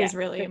think that Yeah, is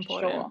really for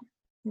important. sure.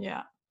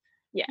 Yeah,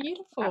 Yeah,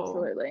 beautiful.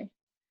 absolutely.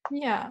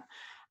 Yeah.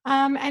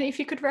 And if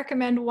you could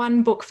recommend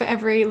one book for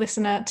every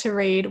listener to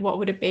read, what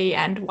would it be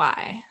and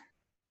why?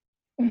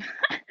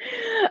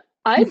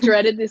 I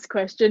dreaded this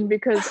question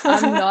because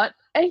I'm not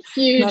a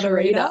huge Not a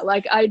reader. reader?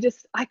 Like,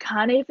 I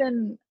can't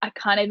even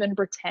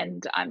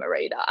pretend I'm a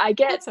reader. I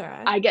get That's all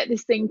right. I get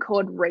this thing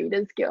called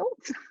reader's guilt.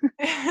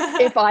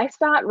 If I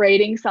start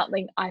reading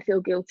something, I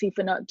feel guilty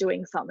for not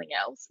doing something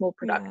else more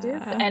productive.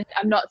 Yeah. And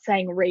I'm not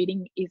saying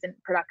reading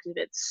isn't productive.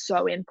 It's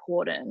so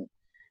important.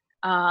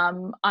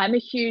 I'm a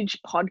huge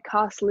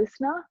podcast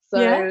listener, Yeah.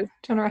 Do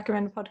so you want to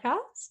recommend a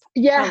podcast? I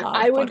yeah,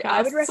 I love would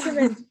I would podcasts.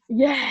 recommend.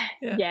 Yeah,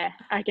 Yeah. yeah,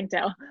 I can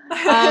tell.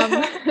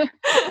 Um,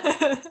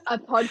 a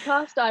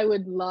podcast I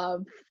would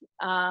love,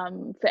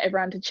 for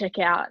everyone to check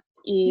out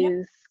Yeah.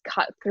 is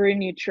Cut Through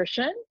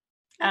Nutrition.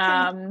 Okay.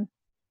 Um,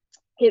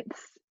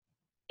 it's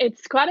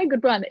it's quite a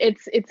good one.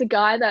 It's a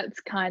guy that's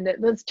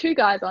there's two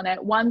guys on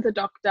it. One's a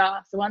doctor,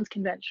 so one's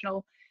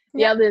conventional.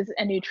 The Yeah. other's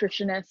a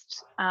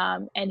nutritionist,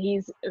 and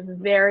he's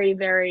very,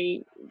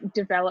 very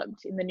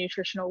developed in the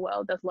nutritional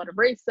world. Does a lot of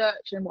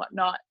research and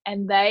whatnot,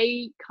 and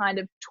they kind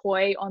of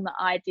toy on the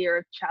idea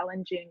of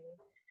challenging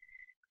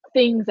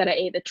things that are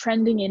either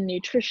trending in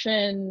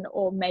nutrition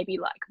or maybe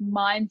like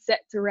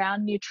mindsets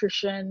around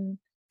nutrition.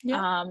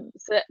 Yeah.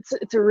 So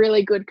it's a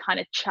really good kind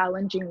of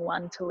challenging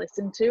one to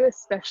listen to,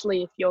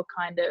 especially if you're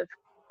kind of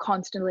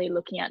constantly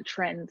looking at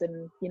trends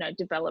and,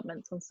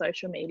 developments on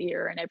social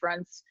media, and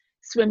everyone's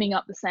swimming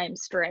up the same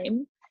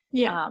stream.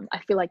 Yeah. I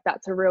feel like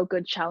that's a real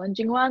good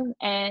challenging one.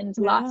 And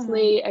Yeah.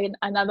 lastly,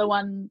 another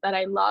one that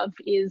I love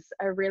is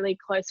a really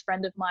close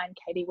friend of mine,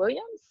 Katie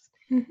Williams.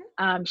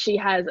 Mhm. She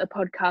has a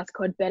podcast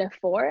called Better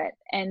For It,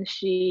 and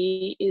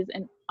she is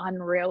an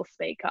unreal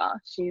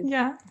speaker. She's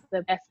Yeah.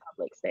 the best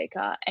public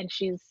speaker, and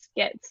she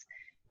gets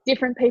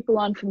different people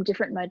on from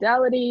different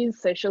modalities.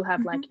 So she'll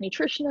have like Mhm.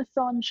 nutritionists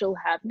on, she'll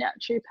have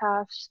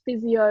naturopaths,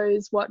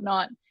 physios,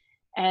 whatnot,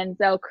 and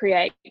they'll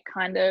create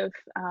kind of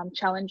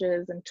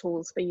challenges and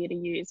tools for you to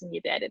use in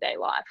your day-to-day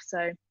life.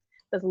 So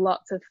there's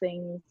lots of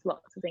things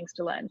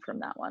to learn from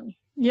that one.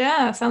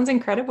 Yeah, sounds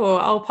incredible.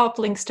 I'll pop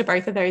links to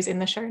both of those in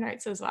the show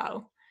notes as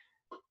well.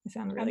 They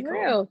sound really cool.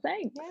 Unreal,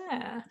 thanks.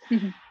 Yeah.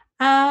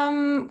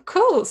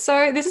 Cool.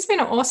 So this has been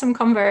an awesome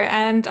convo,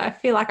 and I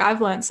feel like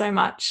I've learned so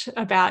much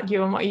about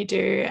you and what you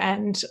do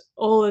and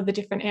all of the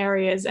different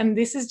areas. And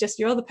this is just,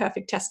 you're the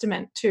perfect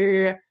testament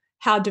to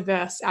how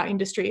diverse our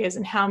industry is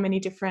and how many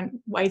different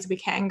ways we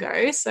can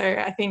go. So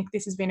I think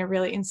this has been a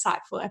really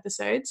insightful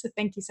episode. So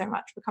thank you so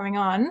much for coming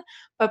on.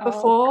 But Oh,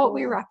 before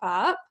we cool. wrap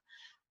up,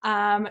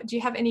 do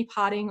you have any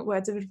parting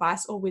words of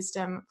advice or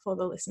wisdom for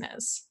the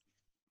listeners?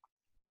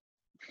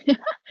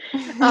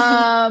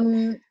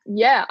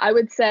 Yeah, I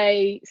would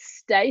say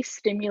stay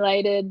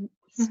stimulated,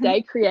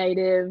 stay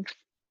creative.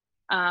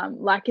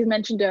 Like you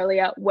mentioned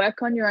earlier,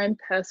 work on your own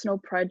personal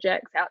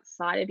projects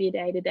outside of your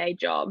day-to-day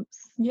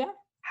jobs. Yeah.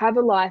 Have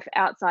a life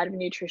outside of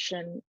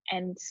nutrition,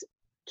 and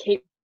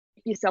keep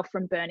yourself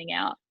from burning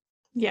out.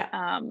 Yeah.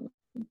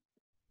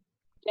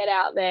 Get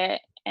out there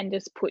and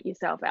just put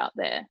yourself out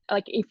there.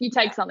 Like, if you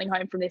take something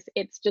home from this,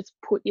 it's just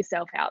put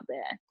yourself out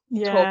there.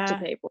 Talk to Yeah.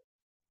 people.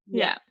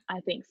 Yeah. Yeah, I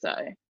think so.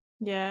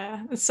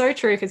 Yeah, it's so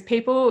true, because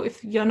people,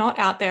 if you're not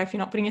out there, if you're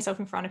not putting yourself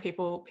in front of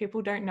people,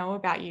 people don't know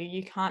about you.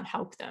 You can't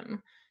help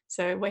them.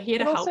 So we're here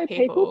to But also, help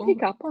people people.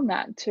 pick up on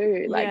that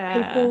too. Like,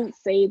 Yeah. people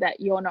see that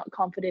you're not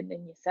confident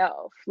in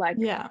yourself. Like,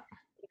 Yeah.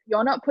 if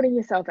you're not putting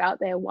yourself out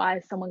there, why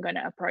is someone going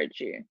to approach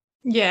you?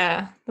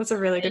 Yeah. That's a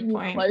really good And you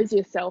point. close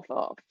yourself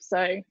off.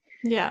 So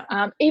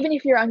Yeah. even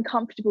if you're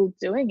uncomfortable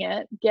doing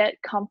it, get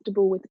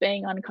comfortable with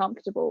being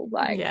uncomfortable.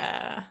 Like,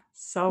 Yeah.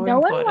 So no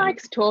important. one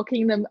likes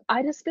talking them.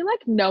 I just feel like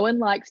no one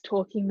likes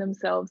talking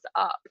themselves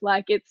up.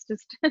 Like it's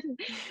just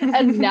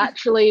a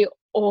naturally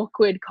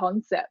awkward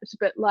concept,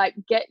 but like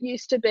get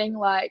used to being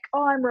like,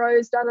 oh, I'm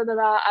Rose, da da da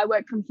da, I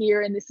work from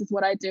here and this is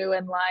what I do,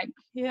 and like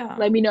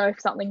let me know if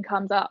something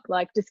comes up.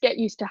 Like just get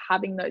used to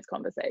having those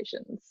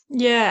conversations.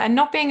 Yeah, and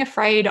not being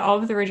afraid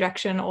of the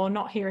rejection or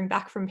not hearing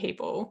back from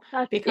people.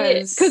 That's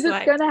because it's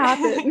like, gonna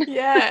happen.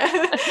 Yeah.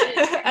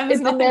 And there's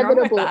It's nothing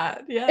inevitable. wrong with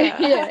that. Yeah.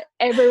 Yeah,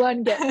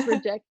 everyone gets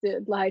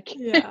rejected. Like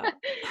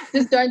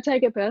just don't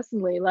take it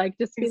personally. Like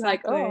just be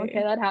like, oh,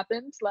 okay, that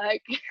happened.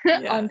 Like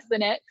on to the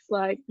next.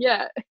 Like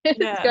it's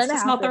gonna it's just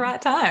happen. not the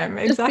right time.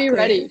 Just Exactly. be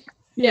ready.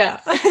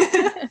 Yeah.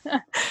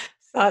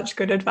 Such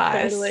good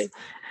advice. Totally.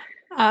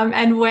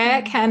 And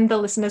where can the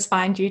listeners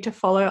find you to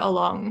follow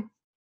along?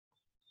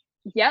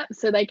 Yep,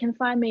 so they can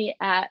find me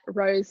at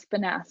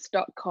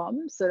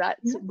rosefinasse.com. So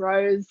that's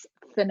Rose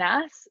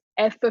Finasse,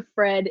 F for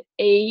Fred,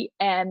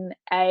 ENASSE.com.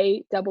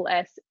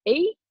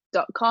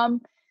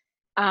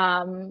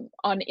 On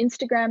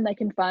Instagram, they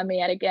can find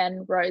me at,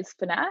 again, Rose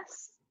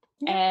Finasse.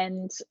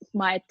 And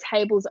my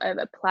Tables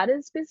Over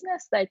Platters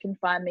business, they can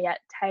find me at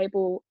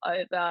Table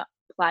Over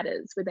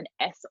Platters with an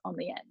S on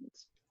the end.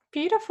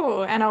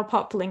 Beautiful. And I'll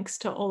pop links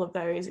to all of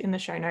those in the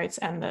show notes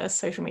and the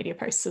social media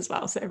posts as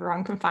well, so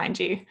everyone can find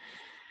you.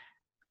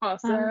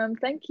 Awesome.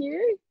 Thank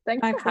you.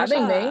 Thanks for pleasure.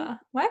 having me.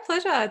 My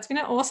pleasure. It's been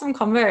an awesome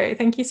convo.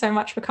 Thank you so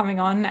much for coming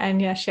on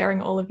and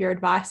sharing all of your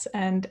advice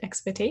and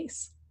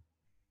expertise.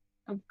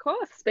 Of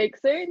course. Speak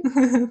soon.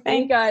 See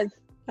you guys.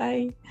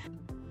 Bye.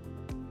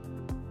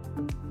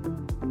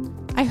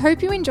 I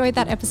hope you enjoyed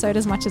that episode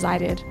as much as I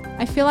did.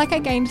 I feel like I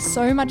gained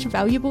so much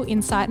valuable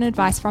insight and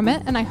advice from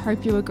it, and I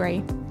hope you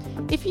agree.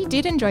 If you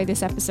did enjoy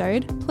this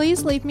episode,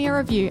 please leave me a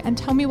review and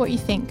tell me what you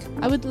think.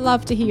 I would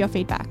love to hear your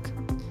feedback.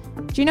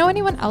 Do you know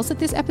anyone else that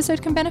this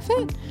episode can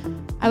benefit?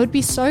 I would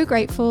be so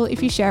grateful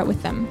if you share it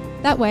with them.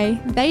 That way,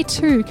 they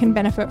too can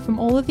benefit from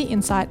all of the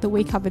insight that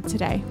we covered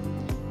today.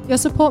 Your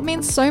support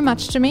means so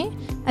much to me,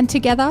 and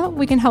together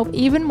we can help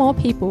even more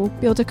people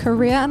build a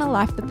career and a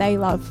life that they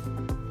love.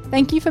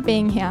 Thank you for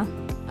being here.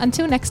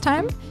 Until next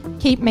time,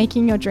 keep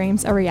making your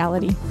dreams a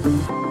reality.